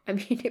Minister. I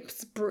mean, it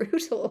was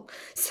brutal.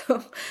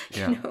 So,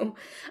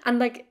 and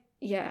like,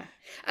 yeah.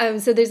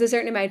 So there's a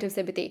certain amount of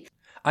sympathy.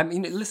 I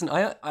mean, listen,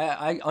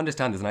 I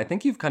understand this, and I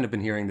think you've kind of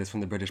been hearing this from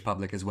the British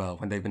public as well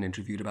when they've been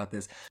interviewed about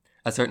this,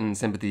 a certain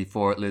sympathy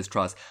for Liz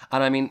Truss.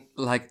 And I mean,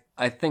 like,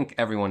 I think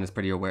everyone is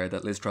pretty aware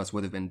that Liz Truss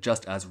would have been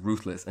just as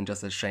ruthless and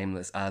just as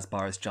shameless as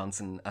Boris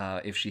Johnson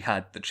if she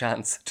had the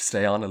chance to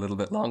stay on a little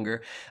bit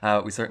longer.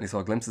 We certainly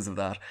saw glimpses of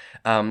that.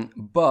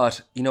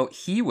 But,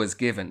 he was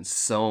given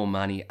so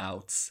many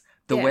outs.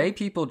 The way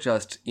people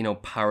just,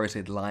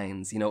 parroted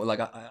lines, like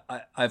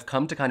I've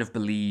come to kind of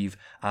believe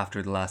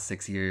after the last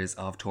 6 years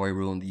of Tory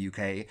rule in the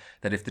UK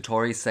that if the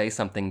Tories say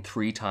something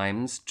 3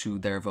 times to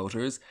their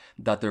voters,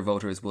 that their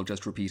voters will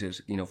just repeat it,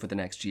 for the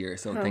next year.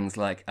 So things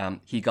like,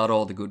 he got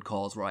all the good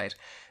calls right.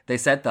 They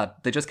said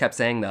that, they just kept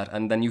saying that,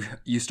 and then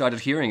you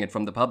started hearing it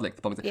from the public.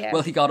 The public said,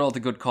 well, he got all the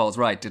good calls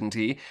right, didn't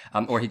he?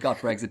 Or he got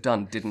Brexit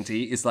done, didn't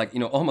he? It's like,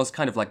 almost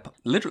kind of like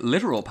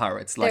literal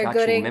parrots, like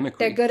actual mimicry.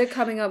 They're good at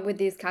coming up with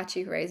these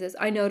catchy phrases.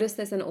 I noticed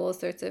this in all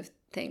sorts of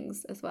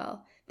things as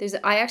well.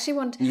 I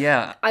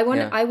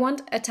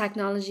want a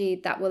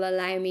technology that will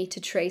allow me to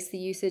trace the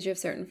usage of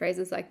certain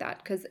phrases like that,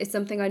 because it's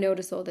something I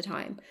notice all the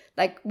time.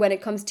 Like when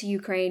it comes to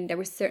Ukraine, there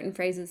were certain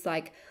phrases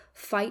like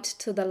 "fight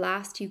to the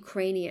last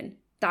Ukrainian."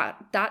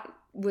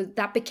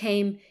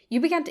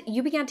 You began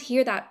to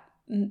hear that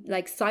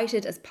like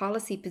cited as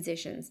policy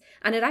positions,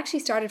 and it actually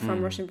started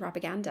from Russian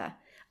propaganda.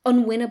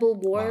 Unwinnable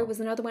war was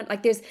another one.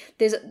 Like there's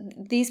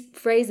these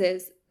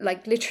phrases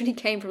like literally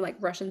came from like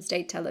Russian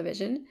state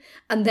television,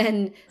 and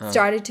then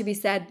started to be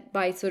said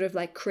by sort of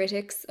like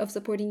critics of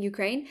supporting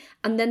Ukraine,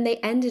 and then they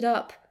ended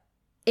up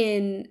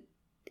in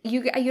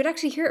you'd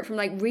actually hear it from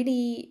like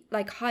really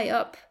like high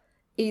up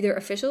either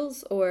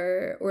officials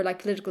or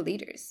like political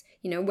leaders,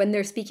 when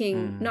they're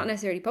speaking, not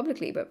necessarily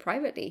publicly but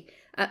privately.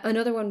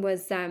 Another one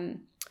was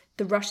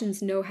the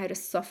Russians know how to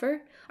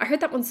suffer. I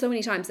heard that one so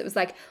many times. It was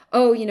like,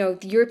 oh,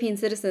 the European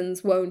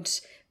citizens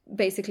won't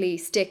basically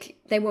stick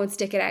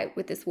it out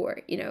with this war.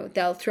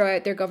 They'll throw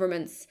out their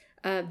governments.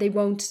 They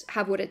won't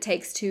have what it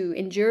takes to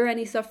endure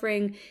any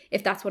suffering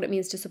if that's what it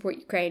means to support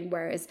Ukraine,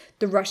 whereas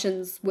the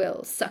Russians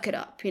will suck it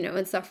up,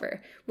 and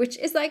suffer, which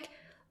is like,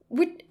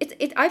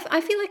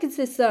 I feel like it's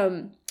this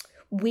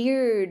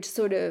weird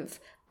sort of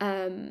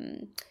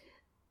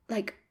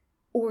like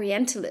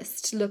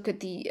Orientalist look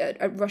at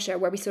at Russia,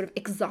 where we sort of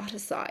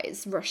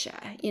exoticize Russia,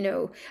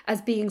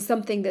 as being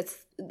something that's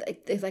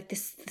like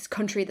this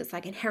country that's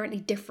like inherently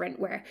different,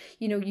 where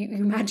you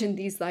imagine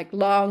these like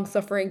long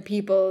suffering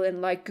people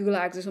in like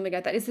gulags or something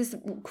like that. It's this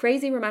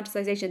crazy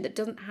romanticization that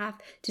doesn't have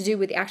to do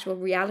with the actual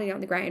reality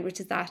on the ground,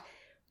 which is that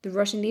the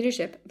Russian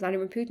leadership,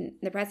 Vladimir Putin,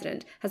 the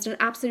president, has done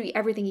absolutely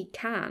everything he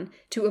can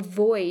to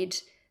avoid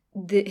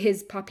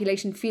his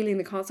population feeling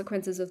the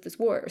consequences of this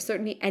war, or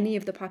certainly any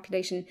of the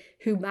population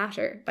who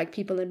matter, like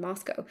people in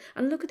Moscow.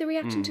 And look at the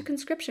reaction to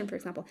conscription, for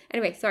example.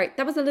 Anyway, sorry,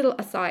 that was a little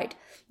aside.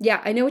 Yeah,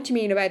 I know what you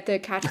mean about the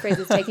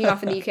catchphrases taking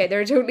off in the UK.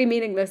 They're totally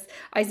meaningless.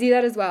 I see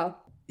that as well.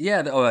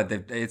 Yeah,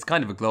 it's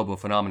kind of a global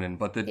phenomenon,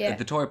 but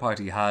the Tory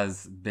party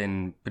has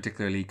been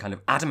particularly kind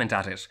of adamant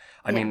at it.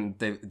 I mean,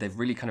 they've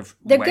really kind of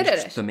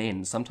wedged them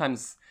in.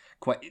 Sometimes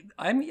quite.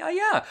 I mean,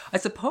 yeah, I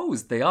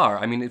suppose they are.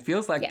 I mean, it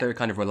feels like they're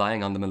kind of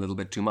relying on them a little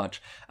bit too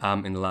much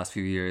in the last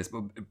few years,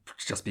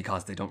 just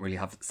because they don't really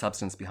have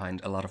substance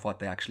behind a lot of what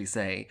they actually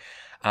say.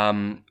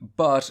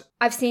 But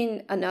I've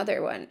seen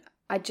another one.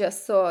 I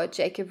just saw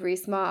Jacob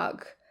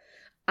Rees-Mogg.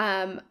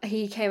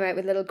 He came out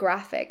with a little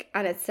graphic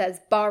and it says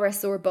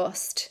Boris or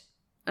bust.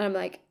 And I'm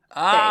like,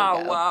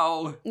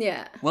 wow.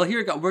 Yeah. Well,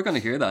 we're going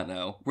to hear that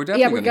now. We're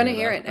definitely going to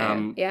hear it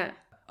now. Yeah.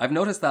 I've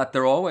noticed that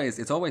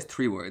it's always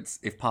 3 words,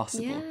 if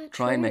possible. Yeah,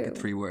 try and make it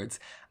 3 words.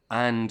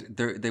 And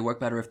they work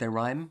better if they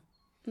rhyme.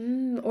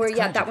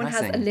 That one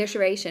has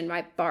alliteration,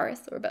 right?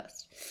 Boris or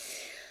bust.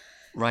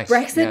 Right.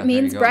 Brexit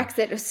means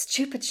Brexit. It's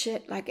stupid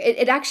shit. Like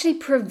it actually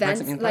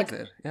prevents Brexit means like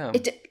Brexit. Yeah.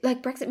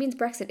 Brexit means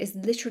Brexit is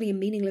literally a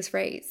meaningless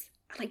phrase.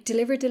 Like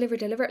deliver.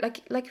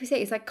 Like we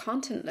say, it's like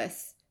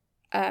contentless.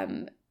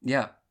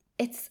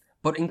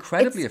 But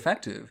incredibly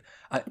effective.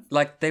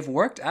 Like they've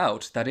worked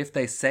out that if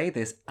they say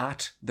this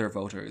at their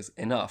voters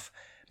enough,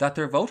 that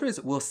their voters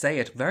will say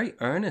it very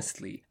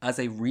earnestly as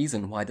a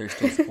reason why they're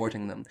still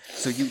supporting them.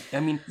 So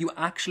you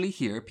actually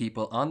hear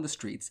people on the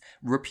streets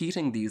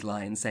repeating these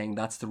lines, saying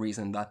that's the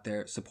reason that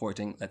they're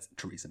supporting,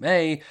 Theresa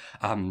May.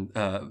 I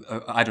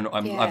don't know.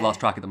 I've lost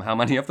track of them. How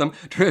many of them?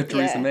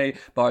 Theresa May,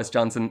 Boris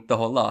Johnson, the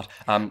whole lot.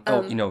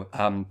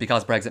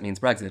 Because Brexit means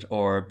Brexit,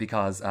 or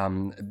because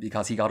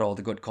he got all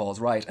the good calls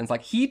right. And it's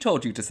like, he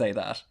told you to say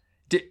that.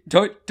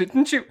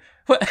 Didn't you?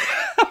 What?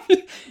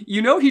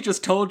 He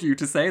just told you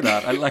to say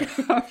that. And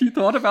have you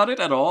thought about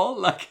it at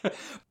all?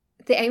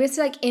 The aim is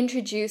to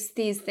introduce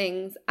these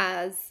things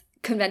as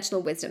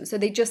conventional wisdom, so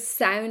they just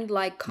sound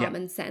like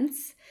common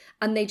sense,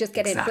 and they just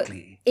get in. But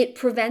it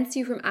prevents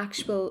you from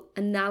actual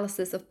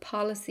analysis of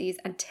policies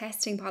and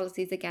testing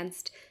policies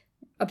against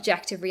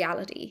objective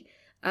reality.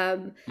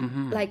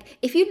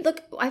 If you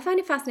look, I find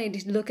it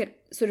fascinating to look at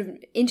sort of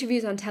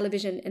interviews on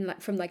television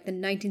from the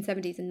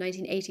 1970s and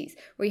 1980s,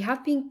 where you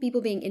have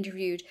people being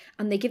interviewed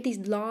and they give these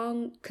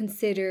long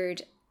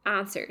considered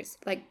answers,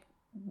 like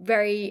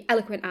very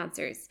eloquent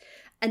answers.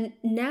 And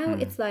now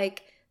it's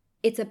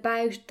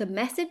about the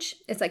message.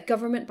 It's like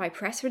government by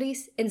press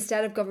release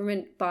instead of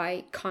government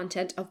by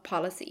content of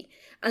policy.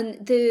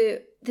 And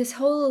this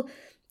whole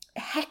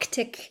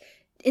hectic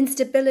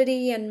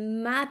instability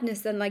and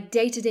madness and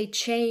day-to-day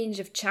change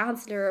of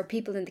chancellor or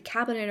people in the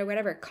cabinet or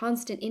whatever,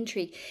 constant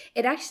intrigue,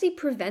 it actually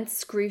prevents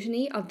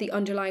scrutiny of the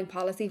underlying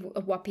policy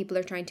of what people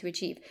are trying to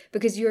achieve,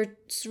 because you're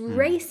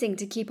racing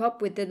to keep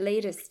up with the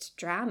latest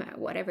drama,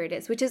 whatever it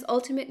is, which is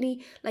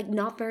ultimately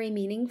not very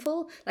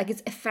meaningful.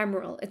 It's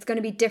ephemeral. It's going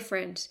to be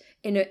different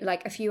in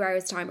a few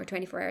hours time or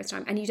 24 hours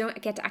time, and you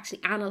don't get to actually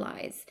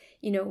analyze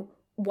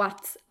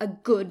what's a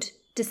good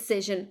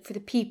decision for the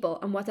people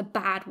and what's a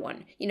bad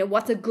one,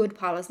 what's a good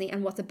policy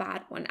and what's a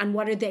bad one, and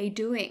what are they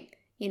doing,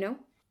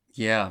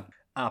 Yeah,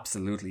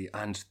 absolutely.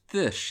 And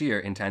the sheer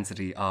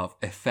intensity of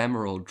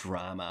ephemeral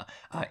drama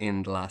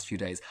in the last few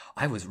days,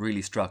 I was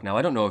really struck. Now,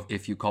 I don't know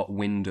if you caught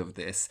wind of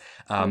this,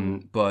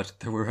 but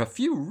there were a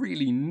few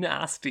really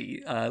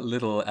nasty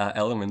little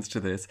elements to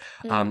this.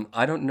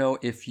 I don't know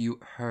if you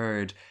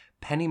heard,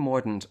 Penny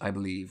Mordaunt, I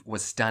believe,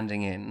 was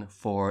standing in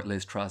for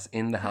Liz Truss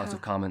in the House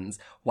of Commons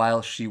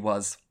while she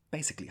was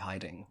basically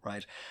hiding,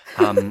 right?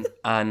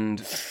 And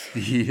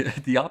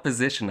the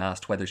opposition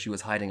asked whether she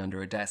was hiding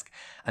under a desk.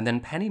 And then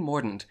Penny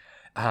Mordaunt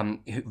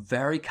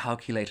very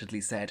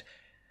calculatedly said,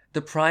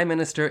 the Prime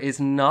Minister is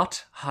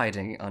not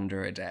hiding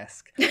under a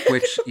desk,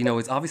 which, you know,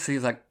 is obviously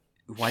like,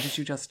 why did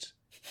you just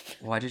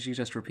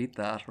repeat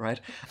that, right?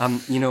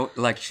 You know,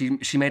 like she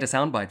made a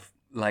soundbite,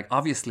 like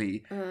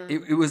obviously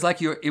it was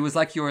like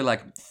your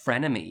like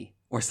frenemy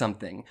or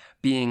something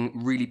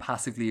being really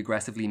passively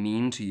aggressively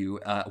mean to you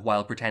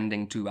while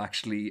pretending to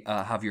actually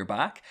have your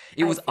back.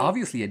 It was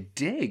obviously a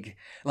dig.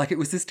 Like, it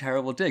was this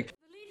terrible dig. The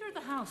Leader of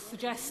the House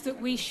suggests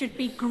that we should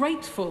be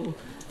grateful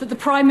that the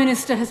Prime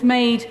Minister has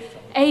made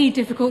a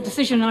difficult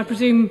decision, and I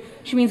presume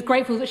she means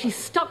grateful that she's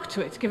stuck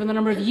to it, given the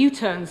number of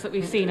U-turns that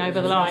we've seen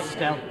over the last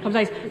couple of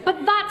days.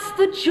 But that's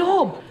the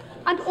job.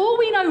 And all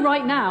we know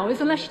right now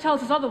is, unless she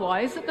tells us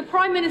otherwise, that the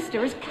Prime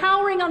Minister is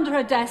cowering under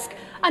her desk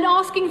and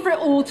asking for it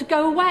all to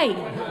go away.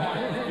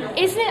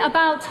 Isn't it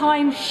about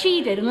time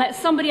she did and let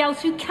somebody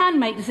else who can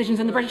make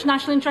decisions in the British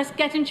national interest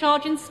get in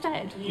charge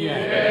instead?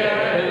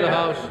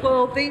 Yeah.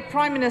 Well, the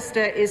Prime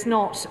Minister is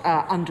not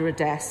under a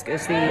desk,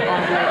 as the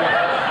Honourable Lady.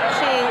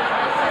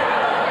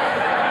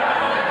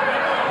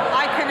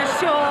 I can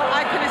assure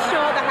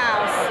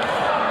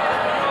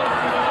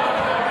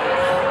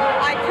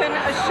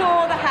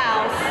the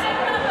House.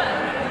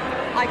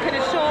 I can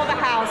assure the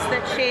House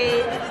that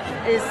she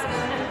is,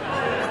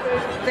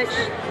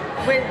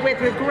 with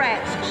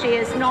regret, she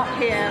is not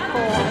here for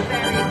a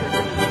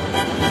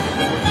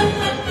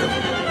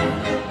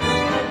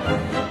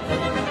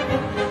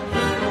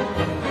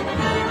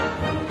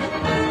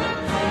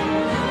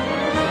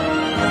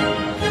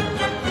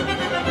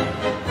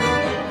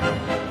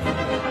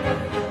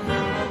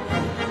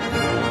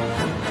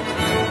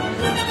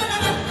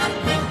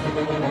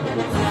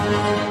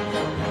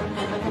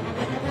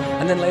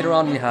And then later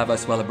on we have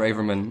Suella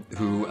Braverman,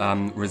 who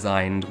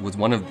resigned, was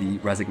one of the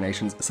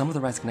resignations. Some of the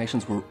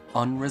resignations were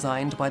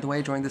unresigned, by the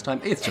way, during this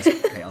time. It's just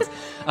chaos.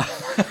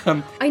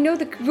 I know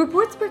the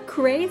reports were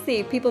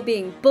crazy. People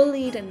being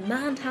bullied and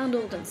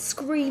manhandled and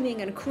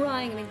screaming and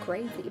crying and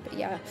crazy. But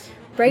yeah,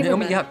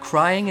 Braverman.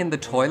 Crying in the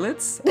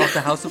toilets of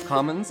the House of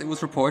Commons. It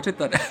was reported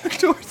that...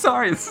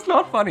 Sorry, this is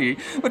not funny,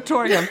 but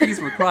Tory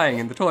MPs were crying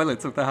in the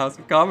toilets of the House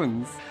of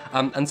Commons.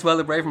 And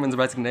Suella Braverman's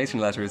resignation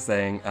letter is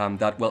saying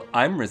that, well,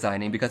 I'm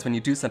resigning because when you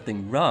do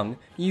something wrong,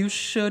 you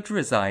should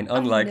resign,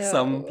 unlike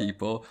some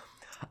people.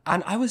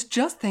 And I was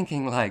just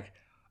thinking, like,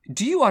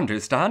 do you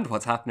understand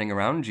what's happening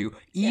around you?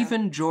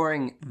 Even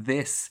during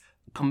this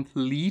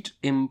complete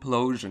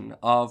implosion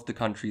of the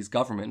country's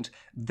government,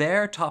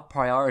 their top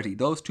priority,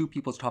 those two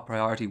people's top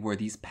priority, were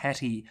these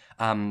petty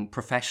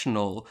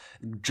professional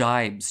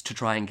jibes to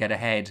try and get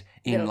ahead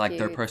in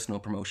their personal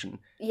promotion.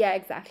 Yeah,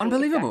 exactly.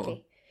 Unbelievable.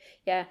 Exactly.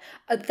 Yeah,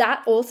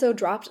 that also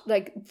dropped,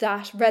 like,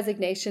 that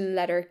resignation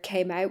letter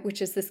came out,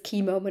 which is this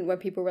key moment when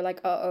people were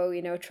like,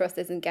 Truss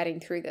isn't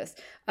getting through this.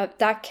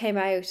 That came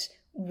out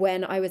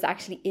when I was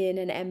actually in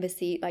an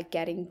embassy, like,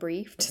 getting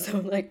briefed. So,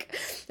 like,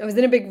 I was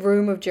in a big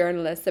room of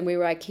journalists and we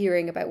were, like,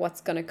 hearing about what's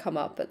going to come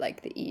up at,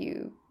 like, the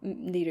EU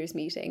leaders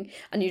meeting.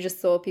 And you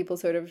just saw people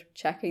sort of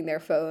checking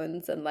their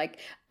phones. And, like,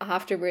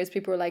 afterwards,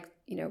 people were like,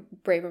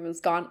 Braverman's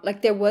gone.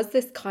 Like, there was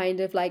this kind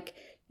of, like,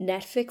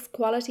 Netflix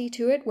quality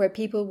to it where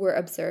people were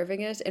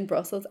observing it in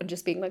Brussels and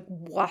just being like,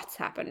 what's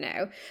happened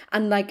now?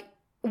 And, like,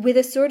 with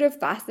a sort of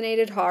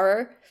fascinated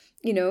horror,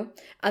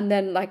 and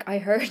then, like, I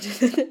heard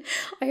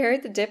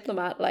the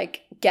diplomat,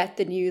 like, get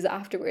the news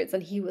afterwards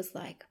and he was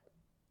like,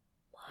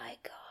 my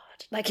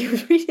God, like, he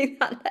was reading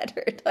that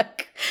letter,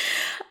 like,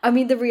 I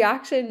mean, the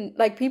reaction,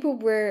 like, people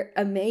were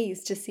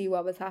amazed to see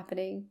what was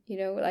happening,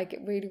 like,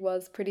 it really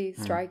was pretty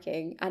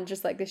striking. And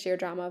just, like, the sheer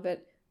drama of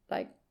it,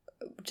 like,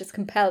 just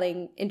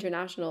compelling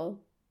international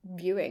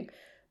viewing.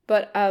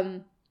 But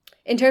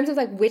in terms of,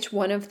 like, which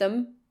one of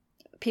them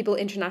people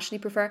internationally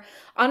prefer,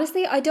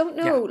 honestly, I don't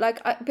know.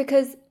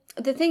 Because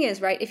the thing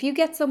is, right, if you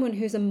get someone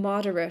who's a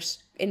moderate,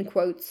 in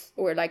quotes,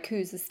 or, like,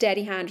 who's a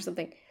steady hand or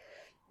something,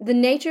 the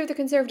nature of the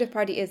Conservative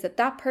Party is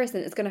that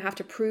person is going to have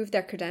to prove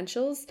their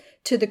credentials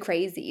to the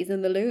crazies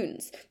and the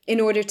loons in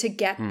order to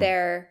get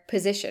their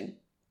position.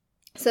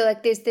 So,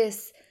 like, there's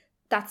this,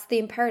 that's the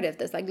imperative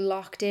that's, like,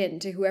 locked in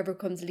to whoever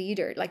comes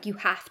leader. Like, you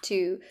have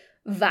to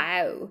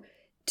vow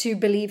to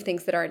believe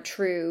things that aren't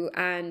true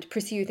and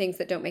pursue things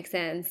that don't make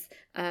sense,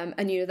 and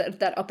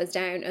that up is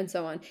down and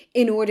so on,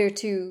 in order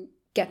to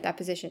get that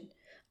position.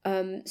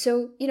 Then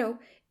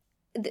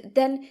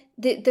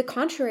the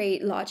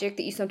contrary logic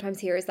that you sometimes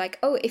hear is like,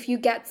 oh, if you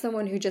get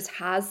someone who just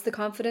has the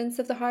confidence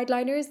of the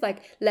hardliners,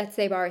 like, let's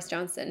say Boris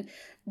Johnson,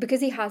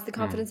 because he has the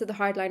confidence of the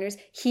hardliners,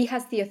 he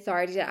has the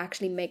authority to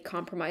actually make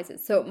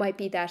compromises. So it might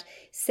be that,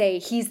 say,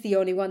 he's the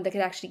only one that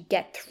could actually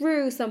get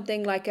through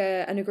something like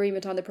an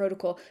agreement on the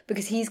protocol,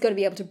 because he's going to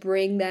be able to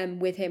bring them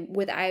with him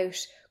without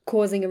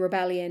causing a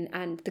rebellion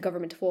and the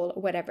government to fall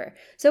or whatever.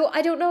 So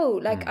I don't know,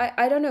 like,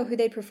 I don't know who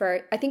they'd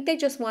prefer. I think they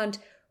just want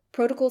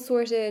protocol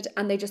sorted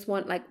and they just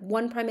want, like,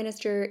 one prime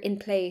minister in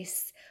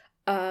place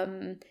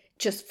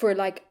just for,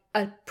 like,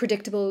 a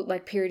predictable,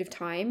 like, period of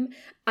time,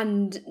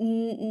 and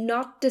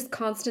not this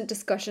constant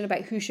discussion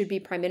about who should be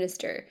prime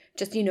minister,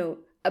 just,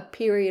 a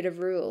period of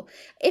rule.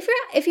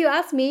 If you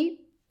ask me,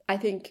 I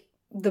think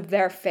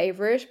their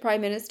favourite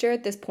Prime Minister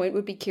at this point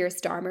would be Keir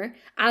Starmer,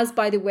 as,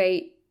 by the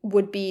way,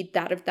 would be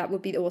that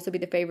would be also be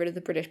the favourite of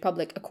the British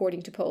public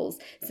according to polls,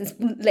 since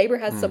Labour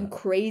has some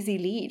crazy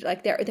lead.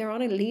 Like they're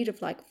on a lead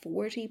of like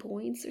 40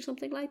 points or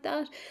something like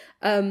that.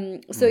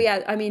 So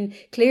yeah, I mean,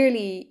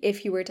 clearly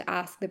if you were to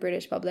ask the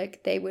British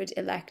public, they would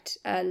elect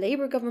a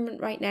Labour government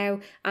right now,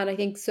 and I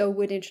think so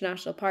would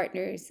international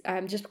partners,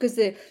 just because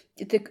the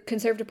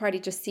Conservative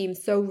Party just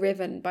seems so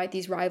riven by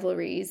these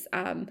rivalries,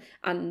 and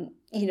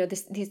you know,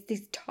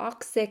 these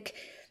toxic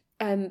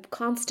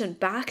constant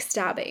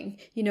backstabbing,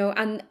 you know,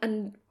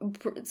 and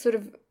sort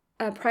of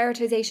a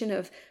prioritization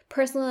of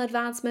personal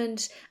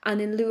advancement,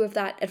 and in lieu of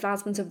that,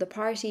 advancements of the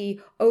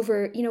party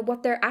over, you know,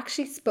 what they're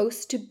actually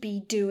supposed to be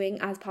doing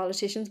as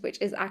politicians, which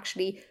is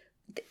actually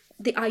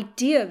the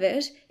idea of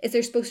it is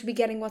they're supposed to be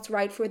getting what's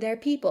right for their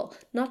people,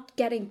 not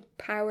getting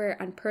power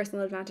and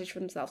personal advantage for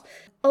themselves.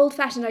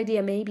 Old-fashioned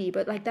idea maybe,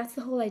 but like that's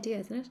the whole idea,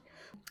 isn't it?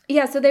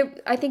 Yeah, so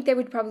I think they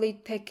would probably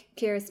pick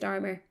Keir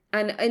Starmer.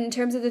 And in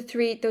terms of those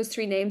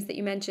three names that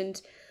you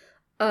mentioned,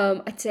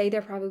 I'd say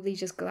they're probably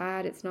just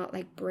glad it's not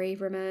like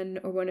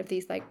Braverman or one of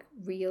these like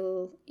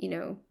real, you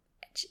know,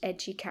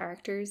 edgy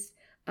characters.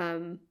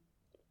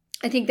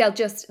 I think they'll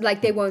just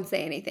like, they won't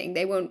say anything.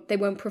 They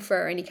won't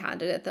prefer any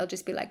candidate. They'll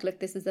just be like, look,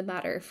 this is a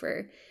matter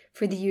for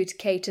the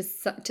UK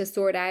to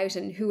sort out,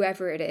 and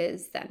whoever it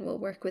is, then we'll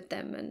work with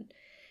them and,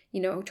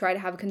 you know, try to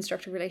have a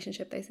constructive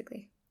relationship,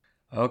 basically.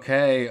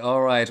 Okay,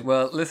 all right.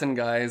 Well, listen,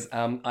 guys,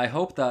 I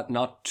hope that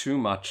not too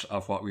much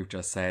of what we've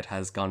just said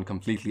has gone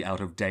completely out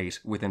of date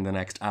within the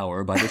next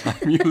hour by the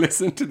time you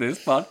listen to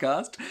this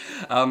podcast.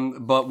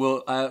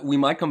 But we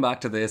might come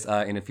back to this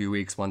in a few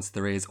weeks once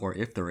there is, or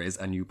if there is,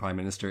 a new Prime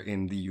Minister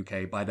in the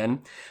UK by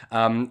then.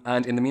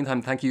 And in the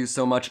meantime, thank you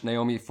so much,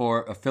 Naomi,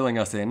 for filling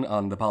us in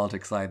on the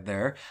politics side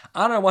there.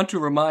 And I want to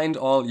remind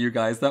all you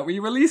guys that we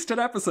released an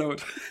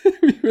episode.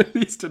 We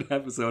released an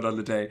episode on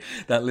the day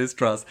that Liz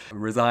Truss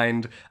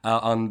resigned.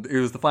 It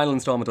was the final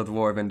installment of the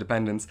War of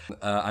Independence,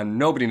 and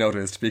nobody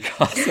noticed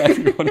because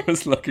everyone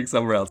was looking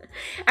somewhere else.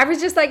 I was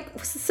just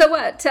like, so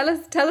what? Tell us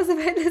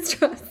about Liz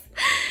Truss.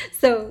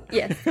 So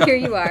yes, here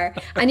you are,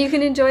 and you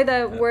can enjoy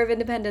the War of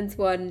Independence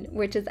one,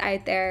 which is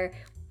out there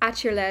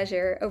at your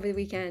leisure over the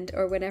weekend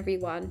or whenever you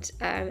want.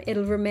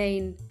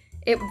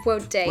 It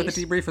won't date. With a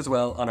debrief as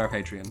well on our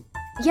Patreon.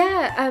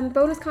 Yeah,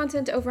 bonus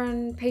content over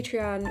on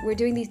Patreon. We're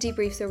doing these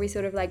debriefs where we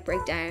sort of like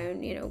break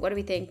down, you know, what do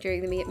we think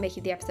during the making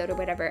of the episode or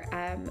whatever,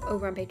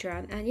 over on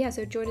Patreon. And yeah,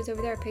 so join us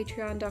over there,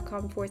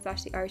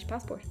 patreon.com/The Irish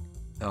Passport.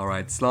 All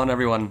right, slán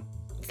everyone.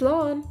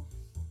 Slán.